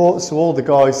PTA support, so all the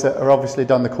guys that are obviously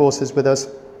done the courses with us,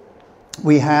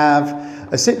 we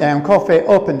have a sit-down coffee,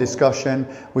 open discussion.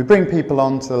 We bring people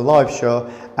on to the live show,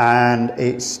 and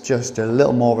it's just a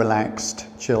little more relaxed,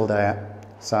 chilled out.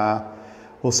 So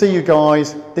we'll see you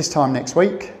guys this time next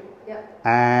week. Yep.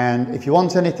 And if you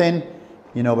want anything,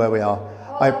 you know where we are.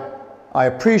 I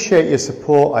appreciate your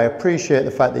support. I appreciate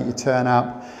the fact that you turn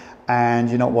up and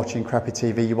you're not watching crappy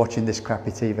TV, you're watching this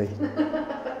crappy TV.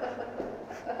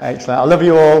 Excellent. I love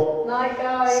you all. Night,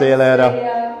 guys. See you later. See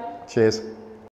ya. Cheers.